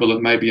some people,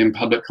 it may be in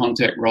public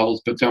contact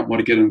roles, but don't want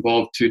to get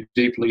involved too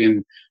deeply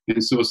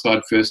in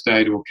suicide first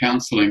aid or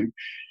counselling.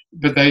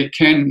 But they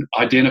can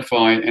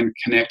identify and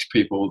connect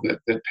people that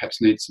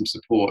perhaps need some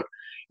support.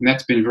 And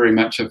that's been very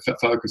much a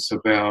focus of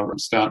our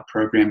START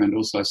program and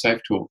also Safe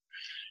Talk.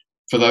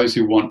 For those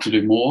who want to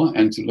do more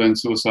and to learn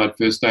suicide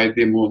first aid,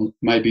 they're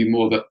maybe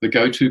more the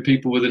go-to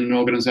people within an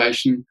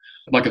organisation,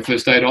 like a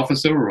first aid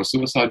officer or a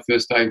suicide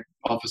first aid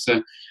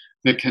officer,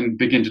 that can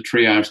begin to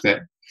triage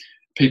that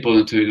people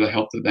into the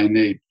help that they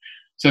need.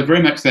 So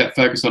very much that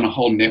focus on a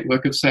whole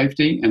network of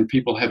safety and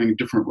people having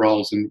different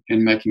roles in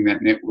making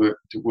that network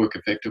to work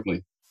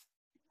effectively.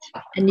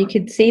 And you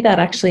could see that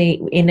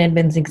actually in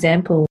Edmund's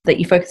example, that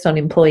you focused on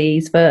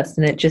employees first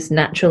and it just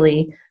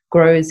naturally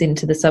grows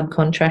into the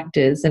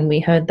subcontractors. And we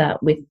heard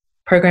that with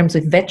programs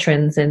with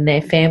veterans and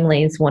their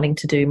families wanting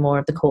to do more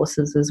of the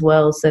courses as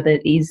well. So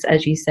that is,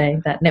 as you say,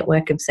 that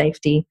network of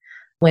safety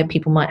where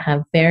people might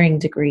have varying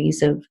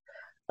degrees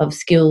of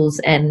skills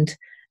and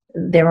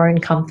their own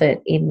comfort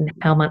in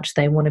how much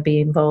they want to be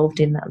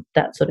involved in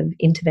that sort of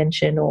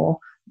intervention or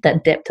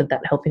that depth of that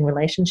helping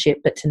relationship,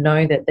 but to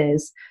know that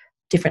there's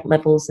different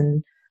levels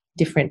and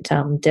different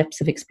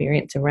depths of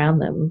experience around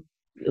them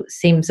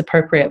seems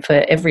appropriate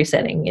for every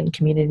setting in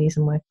communities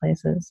and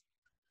workplaces.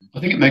 I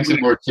think it makes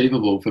it more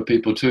achievable for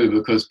people too,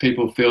 because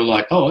people feel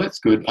like, oh, that's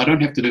good. I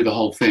don't have to do the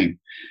whole thing.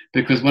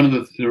 Because one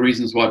of the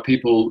reasons why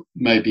people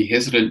may be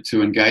hesitant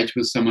to engage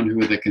with someone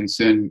who they're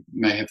concerned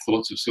may have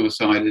thoughts of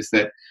suicide is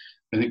that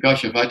they think,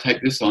 gosh, if I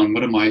take this on,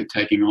 what am I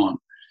taking on?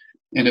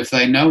 And if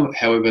they know,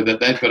 however, that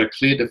they've got a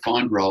clear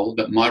defined role,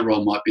 that my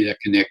role might be a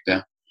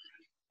connector,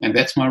 and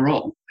that's my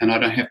role, and I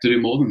don't have to do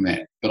more than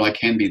that, but I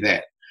can be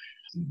that.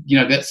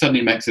 That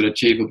suddenly makes it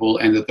achievable,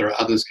 and that there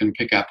are others can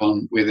pick up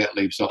on where that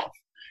leaves off.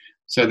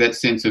 So that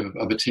sense of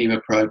a team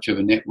approach, of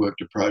a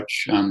networked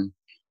approach,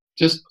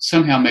 just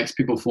somehow makes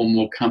people feel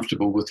more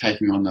comfortable with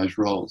taking on those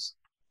roles.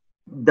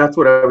 That's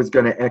what I was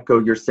going to echo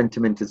your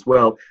sentiment as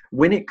well.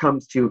 When it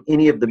comes to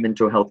any of the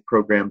mental health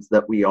programs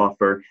that we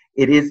offer,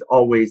 it is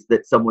always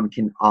that someone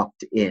can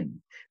opt in.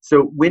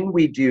 So when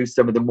we do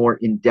some of the more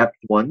in-depth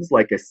ones,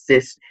 like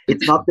Assist,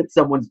 it's not that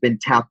someone's been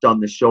tapped on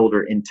the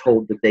shoulder and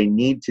told that they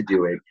need to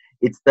do it.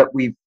 It's that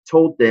we've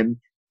told them,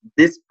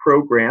 this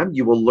program,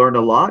 you will learn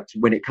a lot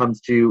when it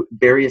comes to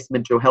various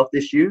mental health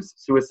issues,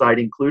 suicide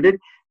included,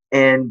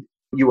 and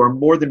you are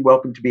more than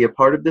welcome to be a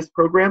part of this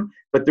program,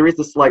 but there is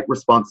a slight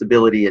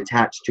responsibility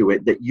attached to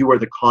it that you are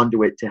the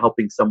conduit to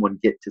helping someone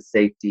get to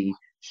safety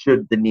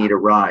should the need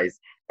arise.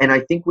 And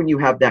I think when you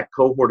have that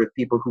cohort of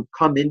people who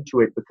come into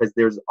it because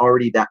there's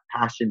already that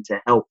passion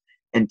to help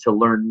and to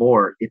learn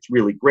more, it's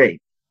really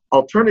great.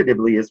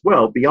 Alternatively as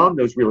well, beyond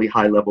those really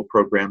high-level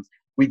programs,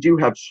 we do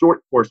have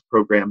short course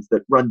programs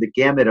that run the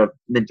gamut of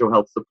mental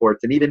health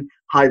supports and even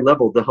high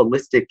level, the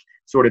holistic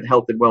sort of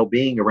health and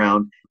well-being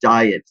around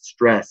diet,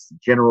 stress,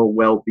 general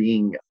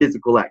well-being,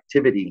 physical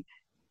activity.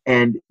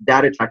 And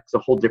that attracts a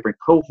whole different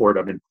cohort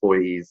of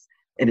employees.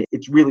 And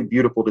it's really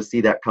beautiful to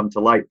see that come to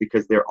light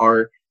because there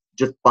are,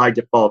 just by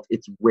default,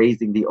 it's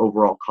raising the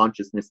overall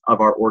consciousness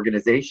of our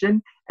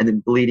organization and then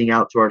bleeding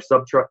out to our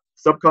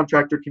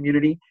subcontractor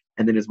community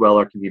and then as well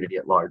our community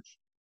at large.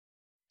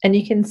 And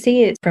you can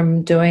see it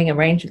from doing a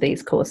range of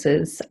these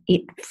courses.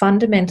 It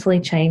fundamentally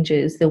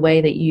changes the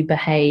way that you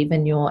behave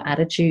and your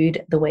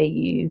attitude, the way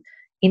you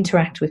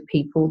interact with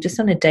people just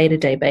on a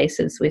day-to-day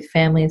basis with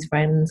families,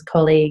 friends,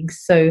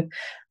 colleagues. So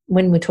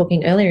when we're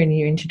talking earlier in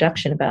your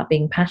introduction about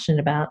being passionate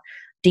about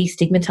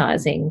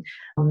destigmatizing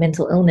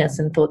mental illness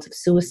and thoughts of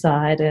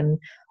suicide and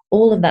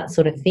all of that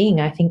sort of thing,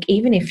 I think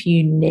even if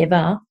you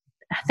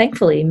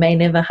thankfully may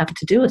never have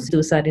to do a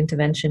suicide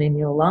intervention in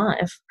your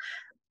life,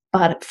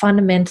 but it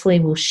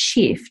fundamentally will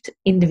shift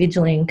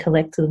individually and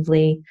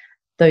collectively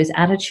those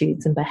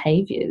attitudes and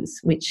behaviors,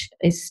 which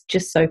is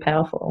just so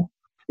powerful.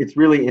 It's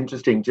really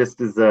interesting,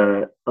 just as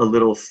a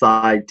little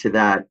side to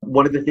that.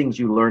 One of the things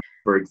you learn,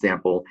 for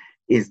example,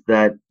 is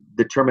that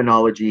the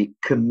terminology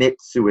commit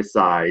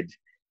suicide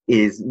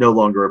is no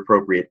longer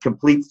appropriate.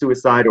 Complete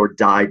suicide or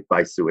died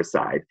by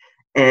suicide.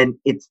 And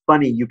it's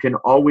funny, you can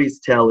always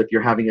tell if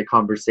you're having a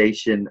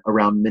conversation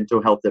around mental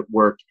health at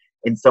work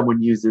and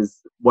someone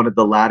uses one of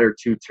the latter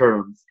two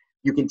terms,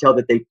 you can tell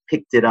that they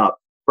picked it up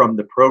from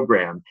the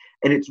program.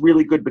 And it's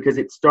really good because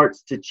it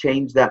starts to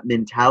change that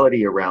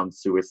mentality around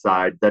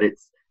suicide, that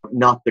it's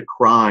not the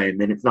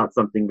crime and it's not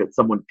something that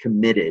someone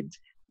committed.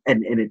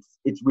 And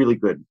it's really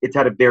good. It's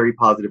had a very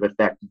positive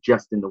effect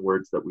just in the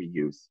words that we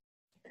use.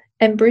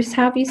 And Bruce,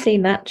 how have you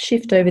seen that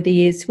shift over the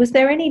years? Was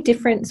there any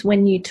difference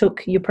when you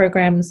took your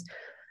programs?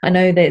 I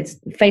know that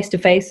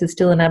face-to-face is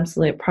still an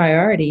absolute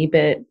priority,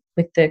 but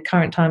with the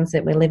current times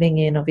that we're living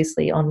in,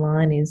 obviously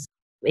online is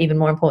even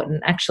more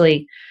important.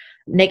 Actually,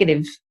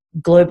 negative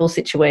global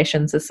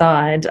situations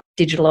aside,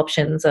 digital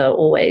options are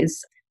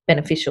always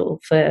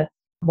beneficial for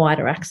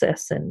wider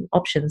access and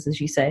options,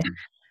 as you say.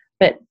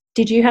 But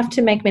did you have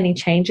to make many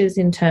changes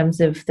in terms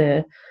of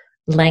the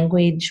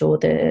language or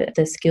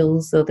the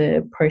skills or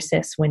the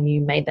process when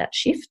you made that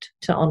shift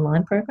to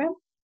online program?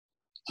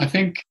 I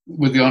think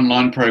with the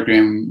online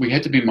program, we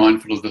had to be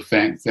mindful of the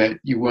fact that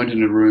you weren't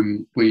in a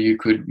room where you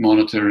could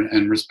monitor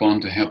and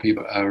respond to how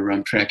people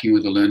are tracking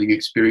with the learning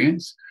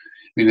experience.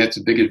 I mean, that's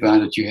a big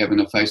advantage you have in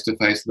a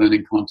face-to-face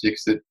learning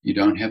context that you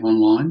don't have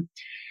online.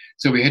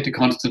 So we had to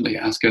constantly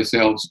ask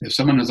ourselves, if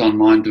someone is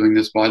online doing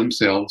this by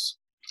themselves,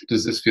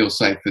 does this feel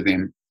safe for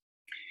them?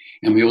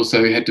 And we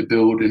also had to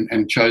build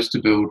and chose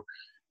to build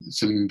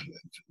some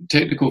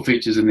technical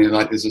features in there,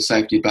 like there's a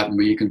safety button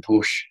where you can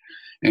push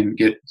and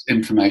get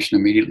information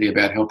immediately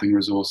about helping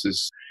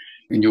resources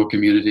in your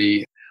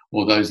community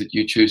or those that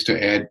you choose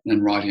to add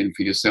and write in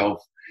for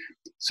yourself.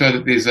 So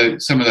that there's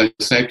some of those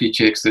safety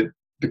checks that,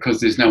 because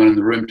there's no one in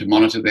the room to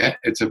monitor that,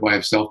 it's a way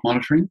of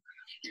self-monitoring.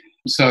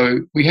 So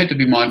we had to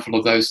be mindful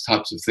of those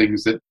types of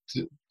things that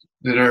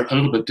are a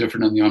little bit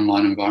different in the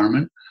online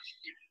environment.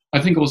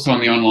 I think also in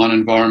the online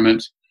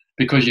environment,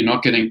 because you're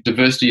not getting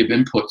diversity of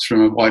inputs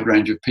from a wide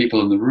range of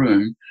people in the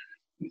room,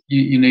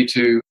 you need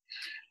to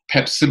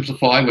perhaps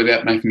simplify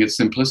without making it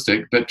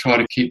simplistic, but try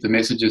to keep the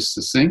messages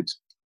succinct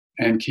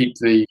and keep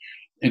the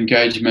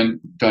engagement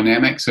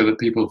dynamic so that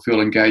people feel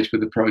engaged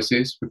with the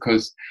process,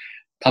 because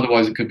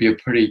otherwise it could be a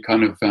pretty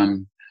kind of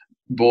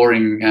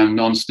boring,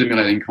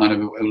 non-stimulating kind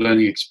of a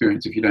learning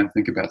experience if you don't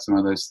think about some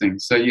of those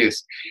things. So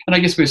yes, and I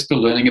guess we're still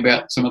learning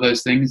about some of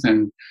those things,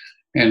 and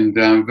And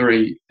I'm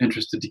very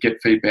interested to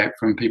get feedback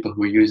from people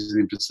who are using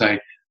them to say,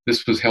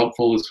 this was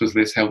helpful, this was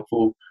less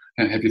helpful,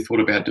 and have you thought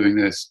about doing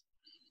this?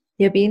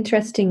 Yeah, it'd be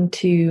interesting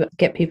to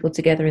get people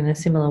together in a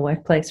similar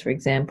workplace, for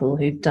example,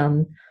 who've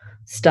done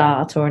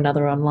START or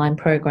another online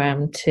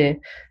program to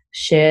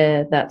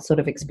share that sort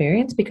of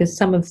experience, because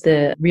some of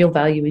the real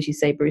value, as you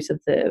say, Bruce, of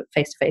the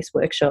face-to-face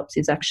workshops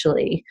is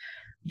actually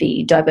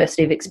the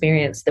diversity of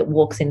experience that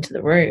walks into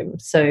the room.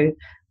 So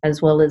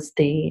as well as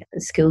the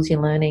skills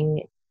you're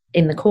learning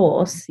in the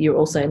course, you're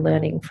also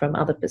learning from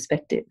other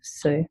perspectives.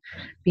 So it'd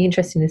be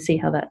interesting to see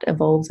how that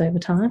evolves over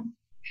time.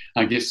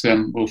 I guess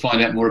we'll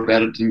find out more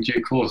about it in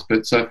due course,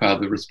 but so far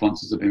the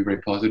responses have been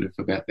very positive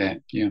about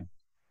that. Yeah.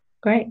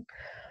 Great.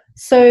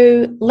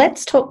 So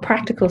let's talk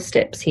practical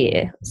steps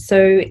here.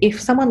 So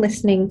if someone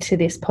listening to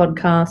this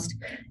podcast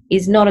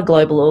is not a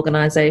global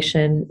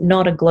organisation,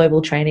 not a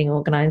global training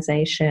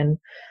organisation,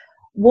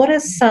 what are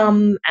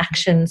some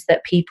actions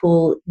that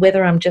people,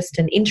 whether I'm just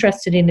an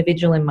interested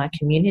individual in my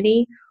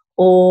community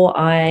or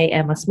I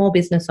am a small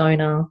business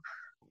owner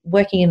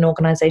working in an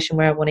organisation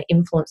where I want to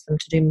influence them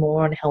to do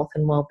more on health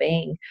and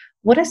well-being,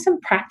 what are some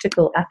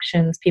practical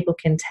actions people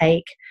can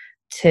take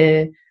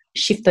to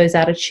shift those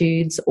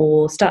attitudes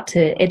or start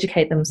to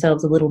educate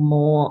themselves a little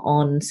more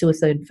on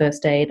suicide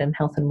first aid and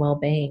health and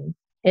well-being?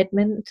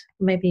 Edmund,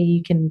 maybe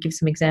you can give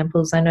some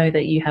examples. I know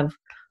that you have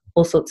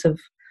all sorts of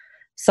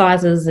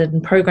sizes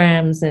and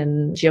programs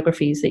and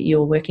geographies that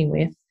you're working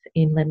with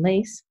in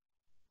LendLease.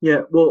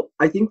 Yeah, well,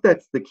 I think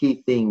that's the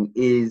key thing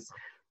is,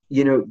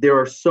 there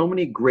are so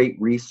many great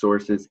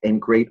resources and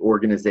great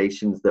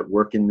organizations that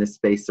work in this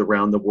space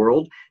around the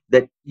world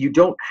that you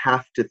don't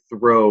have to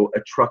throw a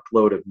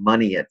truckload of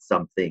money at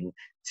something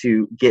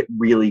to get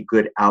really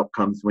good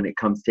outcomes when it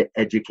comes to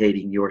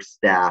educating your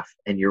staff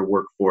and your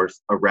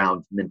workforce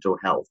around mental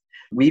health.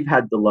 We've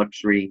had the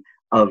luxury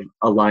of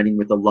aligning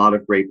with a lot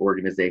of great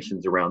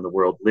organizations around the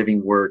world,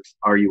 LivingWorks,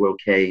 Are You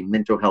OK,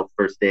 Mental Health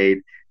First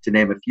Aid, to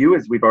name a few,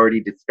 as we've already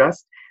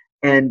discussed.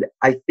 And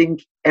I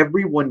think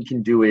everyone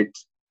can do it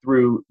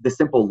through the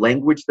simple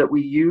language that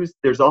we use.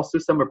 There's also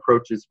some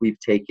approaches we've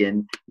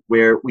taken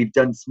where we've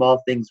done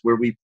small things where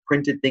we've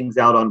printed things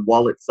out on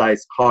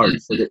wallet-sized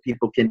cards so that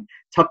people can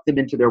tuck them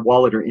into their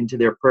wallet or into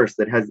their purse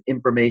that has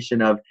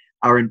information of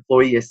our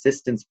employee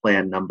assistance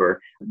plan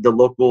number, the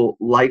local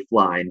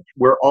lifeline.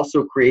 We're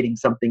also creating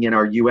something in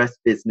our US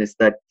business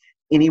that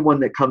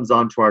anyone that comes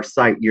onto our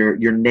site, your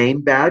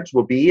name badge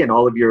will be, and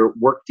all of your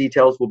work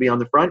details will be on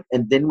the front.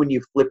 And then when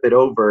you flip it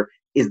over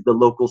is the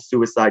local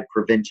suicide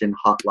prevention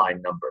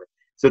hotline number.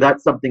 So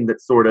that's something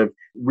that's sort of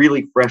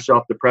really fresh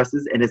off the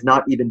presses and has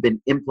not even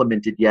been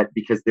implemented yet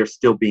because they're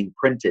still being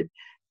printed.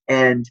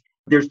 And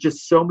there's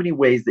just so many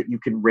ways that you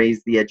can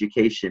raise the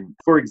education.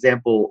 For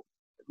example,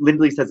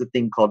 LendLease has a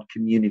thing called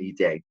Community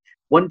Day.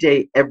 One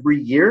day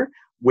every year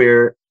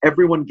where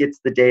everyone gets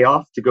the day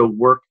off to go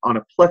work on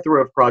a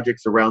plethora of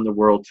projects around the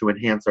world to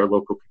enhance our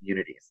local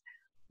communities.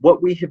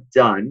 What we have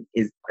done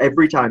is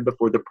every time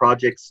before the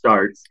project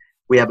starts,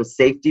 we have a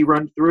safety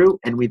run through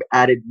and we've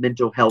added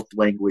mental health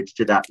language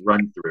to that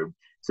run through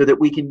so that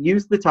we can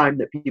use the time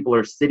that people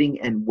are sitting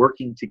and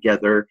working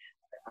together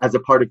as a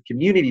part of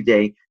Community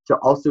Day to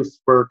also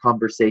spur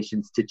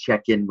conversations to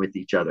check in with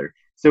each other.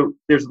 So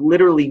there's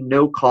literally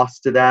no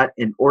cost to that.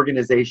 An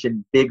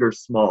organization, big or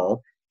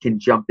small, can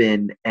jump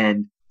in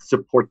and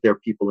support their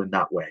people in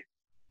that way.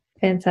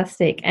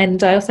 Fantastic.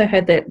 And I also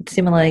heard that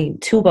similarly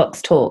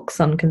toolbox talks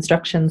on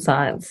construction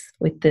sites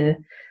with the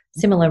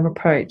similar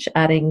approach,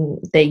 adding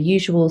their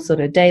usual sort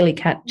of daily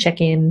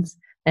check-ins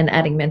and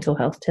adding mental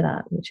health to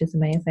that, which is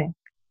amazing.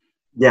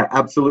 Yeah,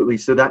 absolutely.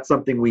 So that's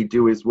something we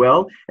do as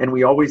well. And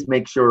we always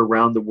make sure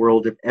around the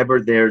world, if ever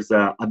there's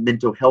a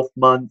mental health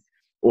month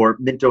or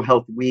mental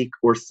health week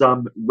or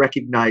some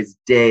recognized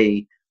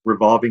day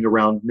revolving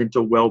around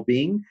mental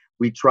well-being,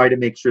 we try to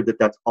make sure that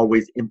that's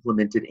always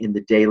implemented in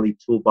the daily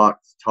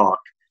toolbox talk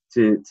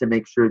to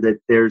make sure that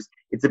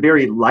it's a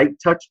very light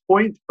touch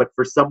point, but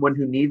for someone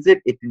who needs it,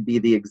 it can be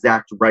the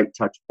exact right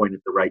touch point at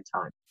the right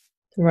time.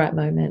 The right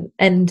moment.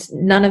 And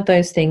none of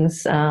those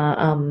things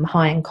are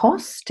high in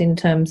cost in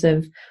terms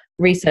of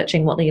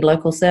researching what the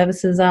local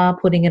services are,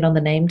 putting it on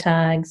the name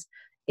tags,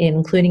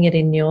 including it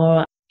in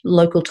your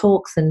local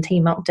talks and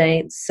team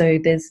updates. So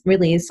there's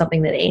really is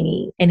something that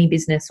any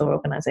business or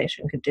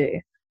organization could do.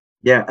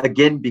 Yeah,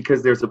 again,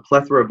 because there's a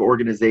plethora of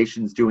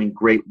organizations doing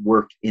great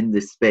work in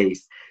this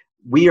space.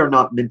 We are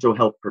not mental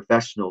health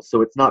professionals,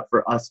 so it's not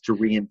for us to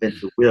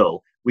reinvent the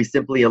wheel. We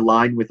simply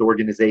align with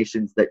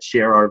organizations that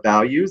share our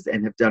values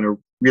and have done a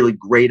really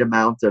great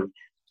amount of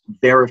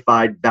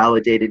verified,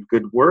 validated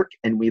good work,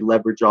 and we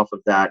leverage off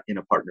of that in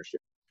a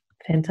partnership.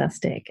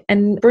 Fantastic.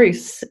 And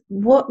Bruce,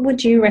 what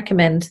would you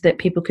recommend that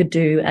people could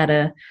do at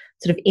a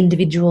sort of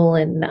individual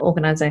and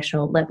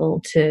organizational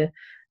level to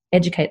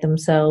educate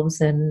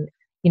themselves and,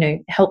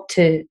 help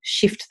to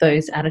shift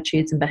those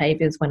attitudes and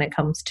behaviors when it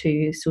comes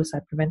to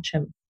suicide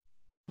prevention?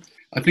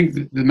 I think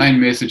the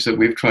main message that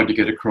we've tried to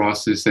get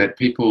across is that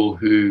people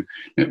who,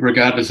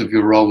 regardless of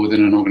your role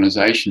within an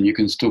organisation, you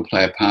can still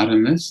play a part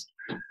in this.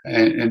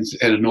 and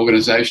at an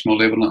organisational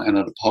level and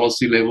at a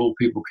policy level,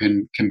 people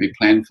can be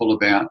planful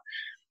about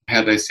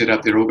how they set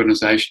up their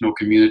organisation or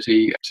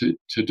community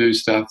to do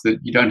stuff that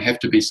you don't have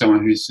to be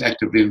someone who's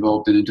actively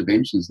involved in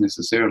interventions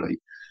necessarily.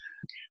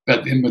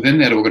 But then within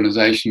that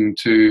organisation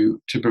to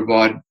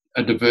provide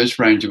a diverse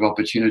range of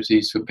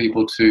opportunities for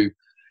people to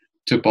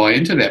buy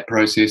into that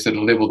process at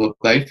a level that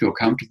they feel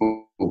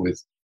comfortable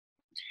with,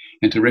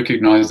 and to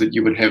recognise that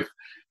you would have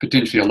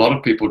potentially a lot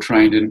of people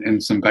trained in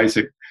some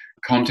basic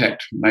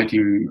contact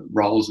making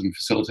roles and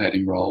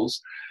facilitating roles,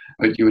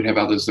 but you would have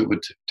others that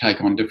would take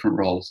on different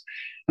roles.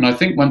 And I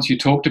think once you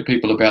talk to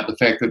people about the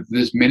fact that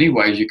there's many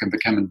ways you can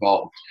become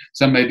involved,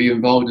 some may be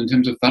involved in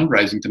terms of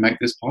fundraising to make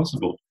this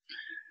possible.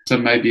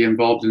 Some may be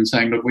involved in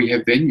saying, look, we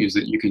have venues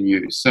that you can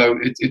use. So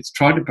it's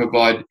trying to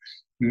provide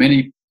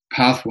many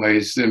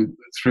pathways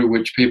through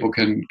which people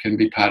can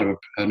be part of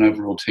an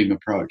overall team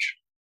approach.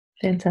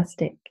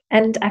 Fantastic.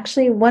 And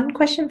actually, one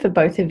question for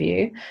both of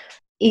you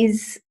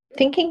is,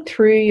 thinking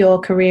through your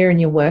career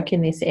and your work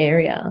in this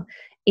area,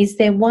 is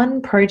there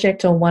one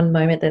project or one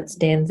moment that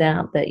stands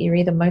out that you're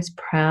either most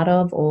proud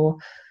of or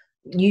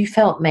you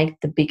felt made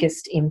the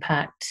biggest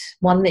impact,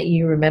 one that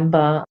you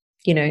remember,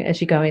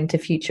 as you go into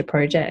future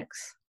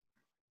projects?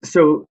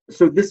 So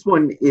this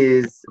one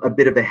is a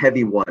bit of a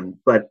heavy one,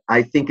 but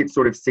I think it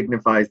sort of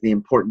signifies the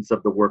importance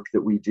of the work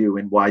that we do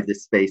and why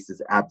this space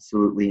is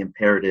absolutely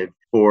imperative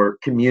for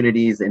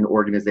communities and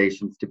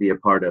organizations to be a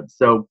part of.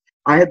 So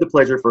I had the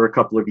pleasure for a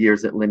couple of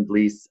years at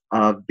LendLease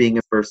of being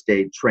a first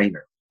aid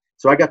trainer.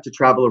 So I got to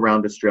travel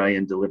around Australia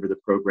and deliver the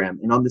program.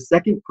 And on the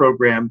second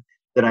program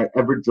that I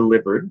ever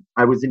delivered,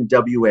 I was in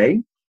WA,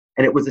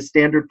 and it was a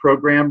standard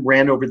program,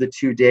 ran over the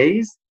 2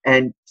 days,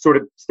 and sort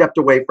of stepped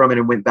away from it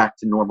and went back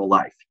to normal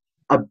life.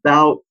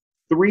 About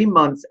 3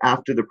 months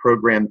after the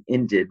program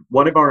ended,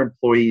 one of our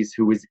employees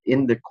who was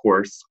in the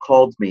course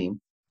called me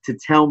to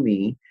tell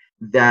me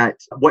that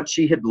what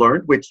she had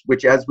learned,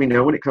 which as we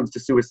know, when it comes to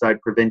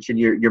suicide prevention,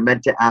 you're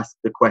meant to ask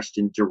the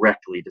question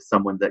directly to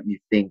someone that you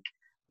think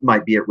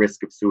might be at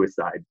risk of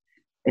suicide.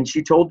 And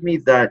she told me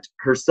that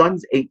her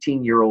son's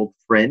 18-year-old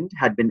friend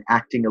had been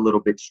acting a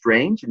little bit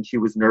strange, and she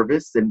was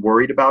nervous and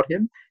worried about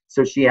him.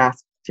 So she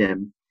asked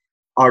him,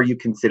 "Are you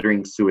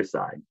considering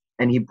suicide?"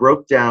 And he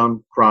broke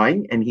down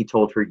crying, and he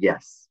told her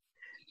yes.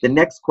 The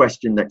next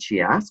question that she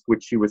asked,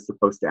 which she was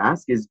supposed to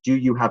ask, is, "Do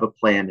you have a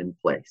plan in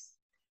place?"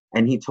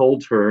 And he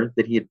told her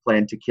that he had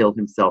planned to kill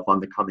himself on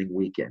the coming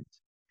weekend.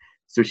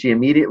 So she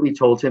immediately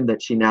told him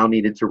that she now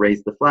needed to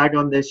raise the flag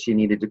on this. She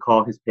needed to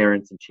call his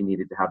parents, and she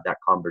needed to have that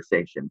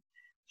conversation.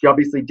 She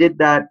obviously did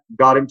that,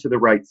 got him to the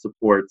right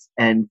supports,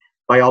 and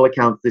by all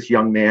accounts, this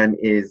young man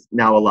is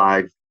now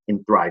alive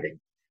and thriving.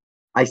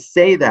 I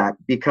say that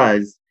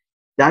because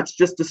that's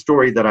just a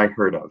story that I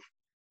heard of.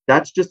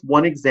 That's just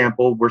one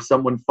example where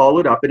someone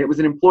followed up, and it was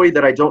an employee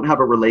that I don't have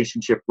a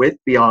relationship with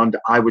beyond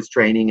I was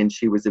training and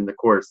she was in the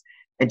course,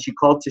 and she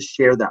called to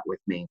share that with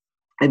me.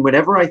 And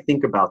whenever I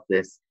think about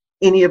this,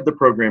 any of the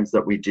programs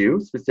that we do,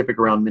 specific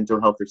around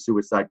mental health or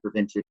suicide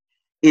prevention,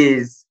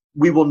 is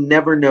we will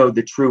never know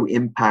the true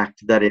impact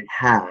that it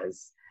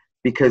has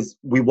because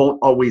we won't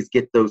always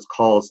get those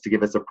calls to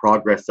give us a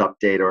progress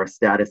update or a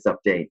status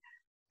update.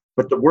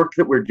 But the work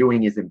that we're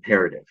doing is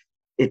imperative.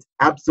 It's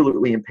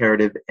absolutely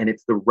imperative, and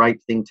it's the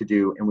right thing to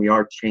do, and we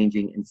are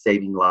changing and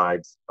saving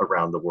lives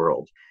around the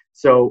world.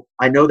 So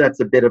I know that's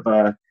a bit of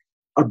a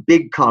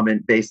big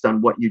comment based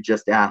on what you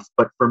just asked,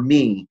 but for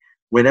me,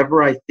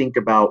 whenever I think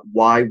about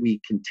why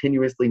we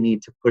continuously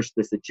need to push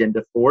this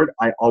agenda forward,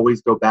 I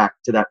always go back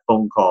to that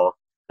phone call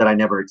that I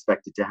never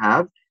expected to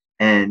have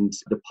and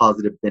the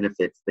positive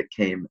benefits that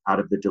came out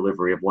of the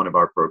delivery of one of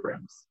our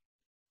programs.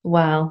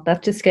 Wow,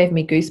 that just gave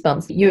me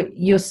goosebumps.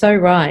 You're so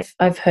right.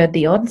 I've heard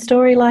the odd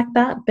story like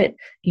that, but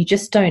you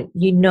just don't,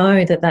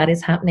 that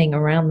is happening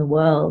around the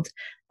world.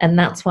 And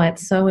that's why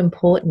it's so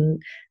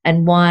important,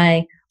 and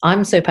why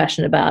I'm so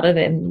passionate about it,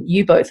 and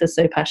you both are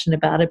so passionate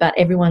about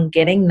everyone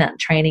getting that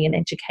training and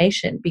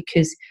education,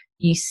 because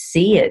you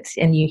see it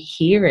and you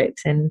hear it,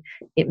 and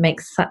it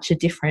makes such a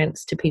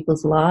difference to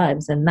people's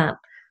lives. And that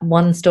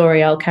one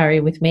story I'll carry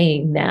with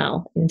me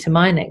now into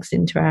my next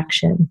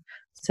interaction.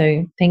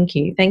 So thank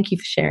you. Thank you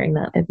for sharing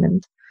that,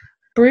 Edmund.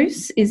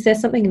 Bruce, is there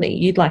something that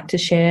you'd like to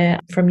share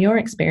from your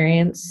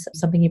experience,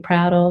 something you're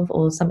proud of,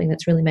 or something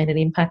that's really made an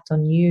impact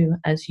on you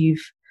as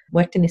you've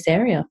worked in this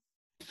area?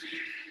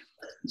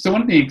 So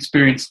one of the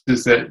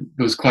experiences that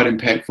was quite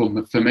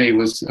impactful for me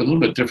was a little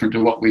bit different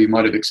to what we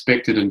might have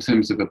expected in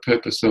terms of a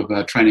purpose of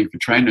a Training for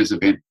Trainers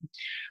event.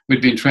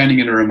 We'd been training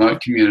in a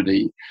remote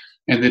community,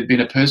 and there'd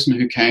been a person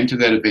who came to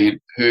that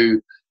event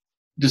who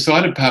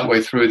decided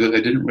partway through that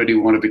they didn't really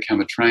want to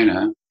become a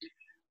trainer,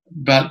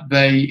 but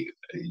they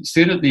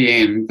said at the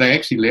end, they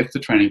actually left the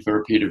training for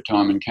a period of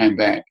time and came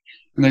back,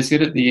 and they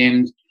said at the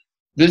end,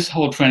 "This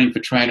whole Training for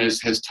Trainers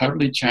has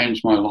totally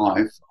changed my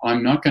life.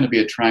 I'm not going to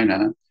be a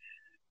trainer,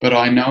 but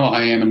I know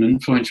I am an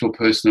influential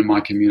person in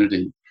my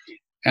community,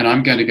 and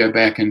I'm going to go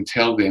back and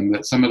tell them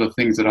that some of the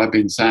things that I've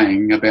been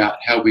saying about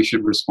how we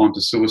should respond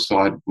to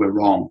suicide were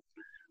wrong."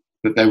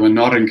 that they were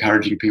not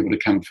encouraging people to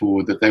come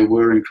forward, that they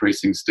were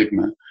increasing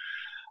stigma,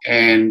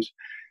 and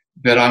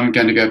that I'm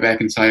going to go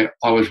back and say,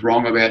 I was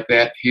wrong about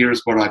that. Here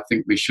is what I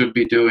think we should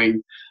be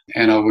doing.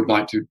 And I would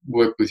like to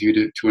work with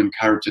you to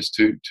encourage us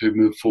to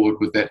move forward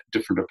with that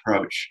different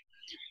approach.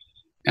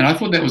 And I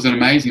thought that was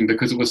amazing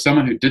because it was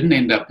someone who didn't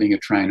end up being a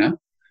trainer,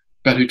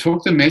 but who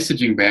took the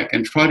messaging back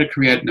and tried to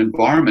create an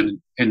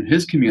environment in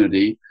his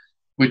community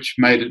which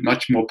made it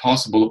much more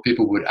possible that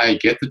people would, A,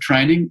 get the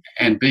training,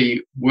 and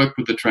B, work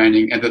with the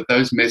training, and that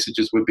those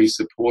messages would be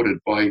supported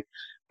by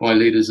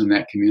leaders in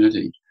that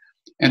community.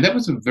 And that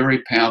was a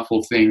very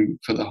powerful thing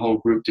for the whole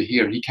group to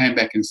hear. He came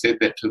back and said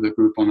that to the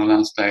group on the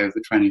last day of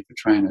the training for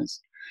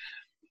trainers.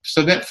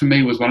 So that for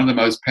me was one of the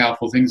most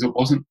powerful things. It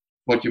wasn't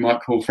what you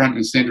might call front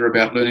and center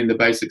about learning the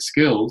basic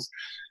skills,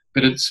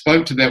 but it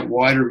spoke to that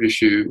wider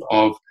issue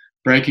of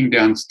breaking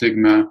down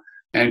stigma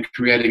and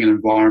creating an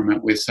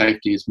environment where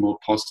safety is more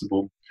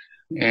possible.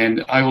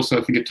 And I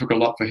also think it took a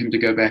lot for him to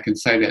go back and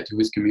say that to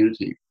his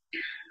community.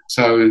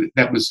 So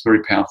that was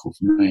very powerful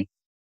for me.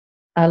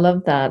 I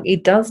love that.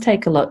 It does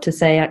take a lot to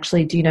say,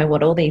 actually, do you know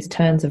what, all these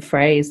turns of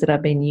phrase that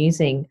I've been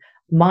using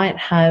might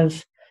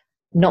have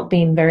not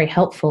been very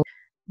helpful.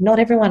 Not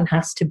everyone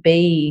has to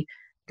be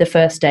the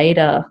first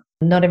aider.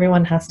 Not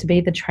everyone has to be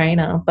the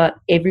trainer, but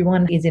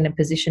everyone is in a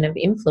position of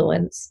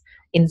influence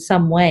in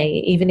some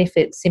way, even if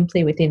it's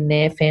simply within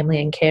their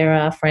family and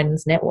carer,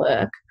 friends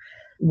network,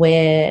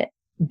 where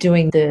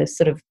doing the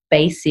sort of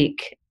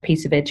basic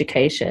piece of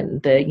education,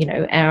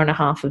 the, hour and a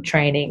half of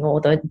training or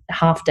the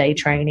half-day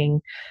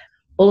training,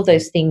 all of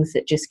those things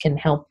that just can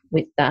help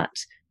with that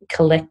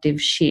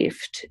collective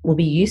shift will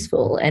be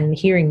useful. And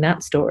hearing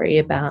that story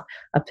about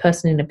a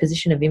person in a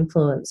position of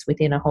influence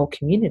within a whole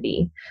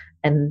community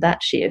and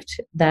that shift,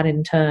 that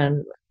in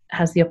turn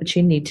has the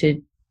opportunity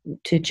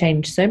to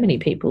change so many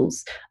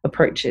people's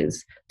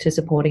approaches to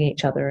supporting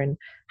each other and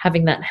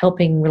having that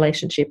helping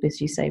relationship, as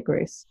you say,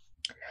 Bruce.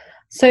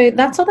 So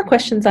that's all the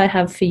questions I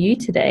have for you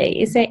today.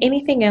 Is there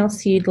anything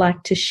else you'd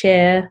like to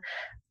share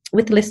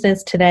with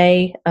listeners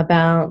today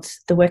about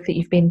the work that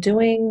you've been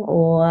doing,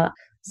 or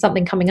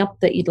something coming up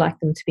that you'd like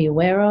them to be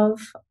aware of?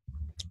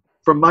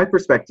 From my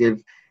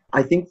perspective,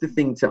 I think the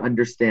thing to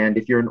understand,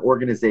 if you're an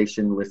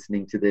organization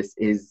listening to this,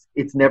 is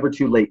it's never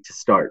too late to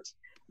start.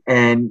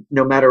 And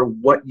no matter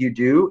what you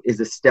do is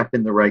a step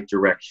in the right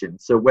direction.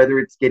 So whether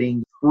it's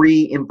getting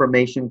free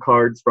information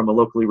cards from a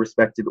locally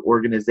respected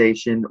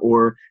organization,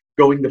 or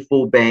going the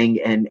full bang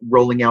and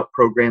rolling out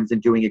programs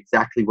and doing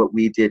exactly what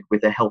we did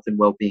with a health and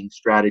well-being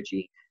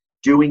strategy,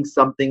 doing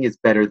something is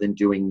better than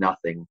doing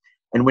nothing.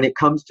 And when it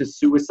comes to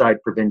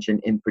suicide prevention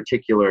in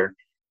particular,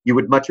 you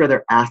would much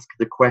rather ask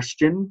the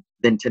question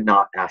than to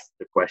not ask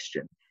the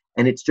question.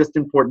 And it's just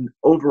important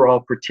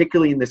overall,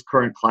 particularly in this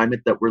current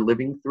climate that we're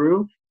living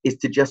through, is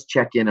to just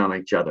check in on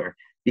each other,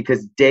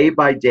 because day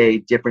by day,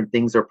 different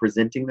things are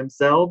presenting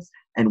themselves,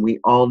 and we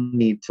all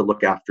need to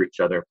look after each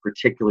other,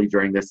 particularly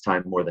during this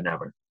time more than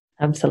ever.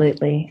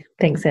 Absolutely.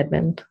 Thanks,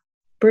 Edmund.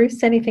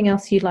 Bruce, anything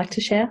else you'd like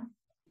to share?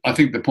 I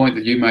think the point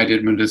that you made,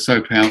 Edmund, is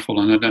so powerful,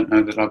 and I don't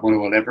know that I want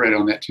to elaborate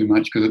on that too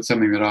much because it's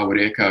something that I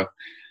would echo.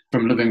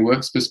 From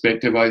LivingWorks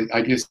perspective,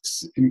 I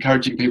guess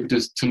encouraging people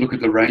just to look at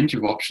the range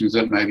of options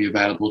that may be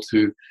available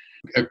to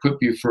equip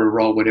you for a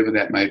role, whatever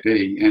that may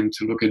be, and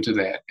to look into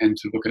that and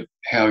to look at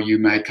how you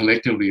may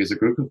collectively as a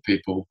group of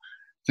people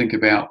think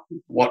about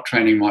what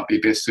training might be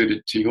best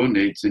suited to your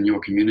needs in your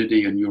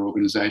community and your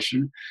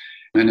organisation.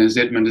 And as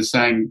Edmund is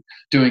saying,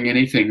 doing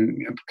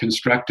anything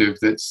constructive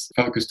that's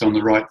focused on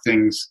the right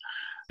things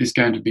is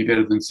going to be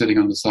better than sitting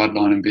on the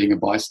sideline and being a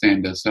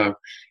bystander. So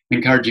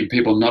encouraging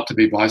people not to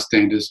be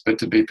bystanders, but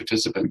to be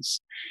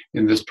participants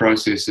in this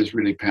process is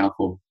really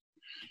powerful.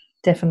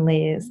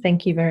 Definitely is.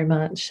 Thank you very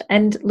much.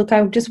 And look,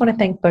 I just want to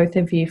thank both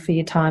of you for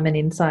your time and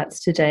insights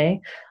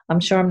today. I'm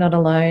sure I'm not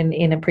alone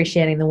in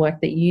appreciating the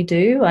work that you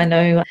do. I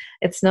know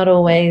it's not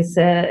always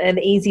an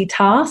easy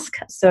task,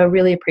 so I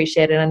really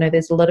appreciate it. I know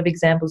there's a lot of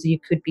examples you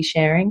could be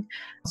sharing.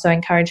 So I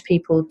encourage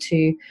people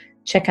to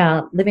check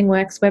out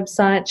LivingWorks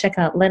website, check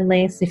out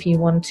LendLease if you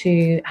want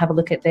to have a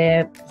look at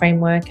their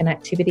framework and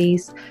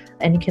activities,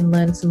 and you can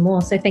learn some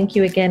more. So thank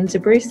you again to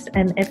Bruce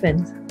and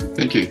Edmund.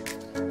 Thank you.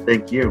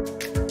 Thank you.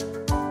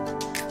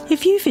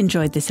 If you've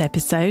enjoyed this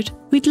episode,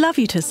 we'd love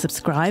you to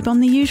subscribe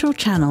on the usual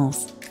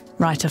channels.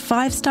 Write a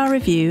 5-star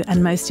review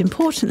and most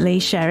importantly,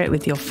 share it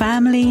with your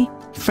family,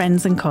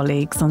 friends and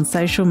colleagues on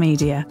social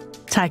media,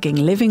 tagging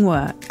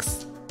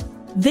LivingWorks.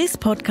 This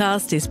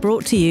podcast is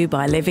brought to you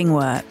by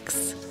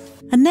LivingWorks,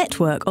 a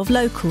network of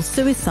local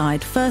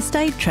suicide first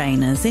aid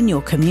trainers in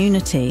your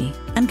community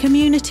and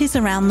communities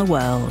around the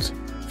world.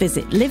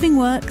 Visit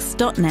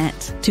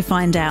livingworks.net to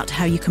find out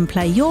how you can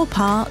play your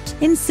part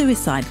in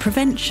suicide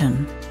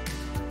prevention.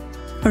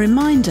 A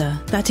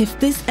reminder that if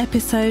this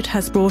episode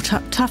has brought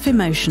up tough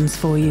emotions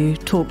for you,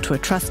 talk to a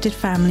trusted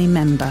family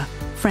member,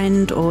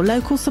 friend or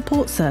local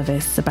support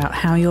service about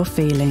how you're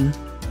feeling.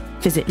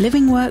 Visit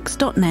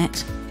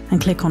livingworks.net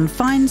and click on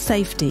Find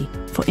Safety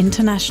for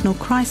international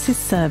crisis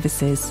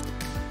services.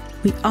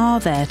 We are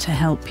there to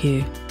help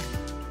you.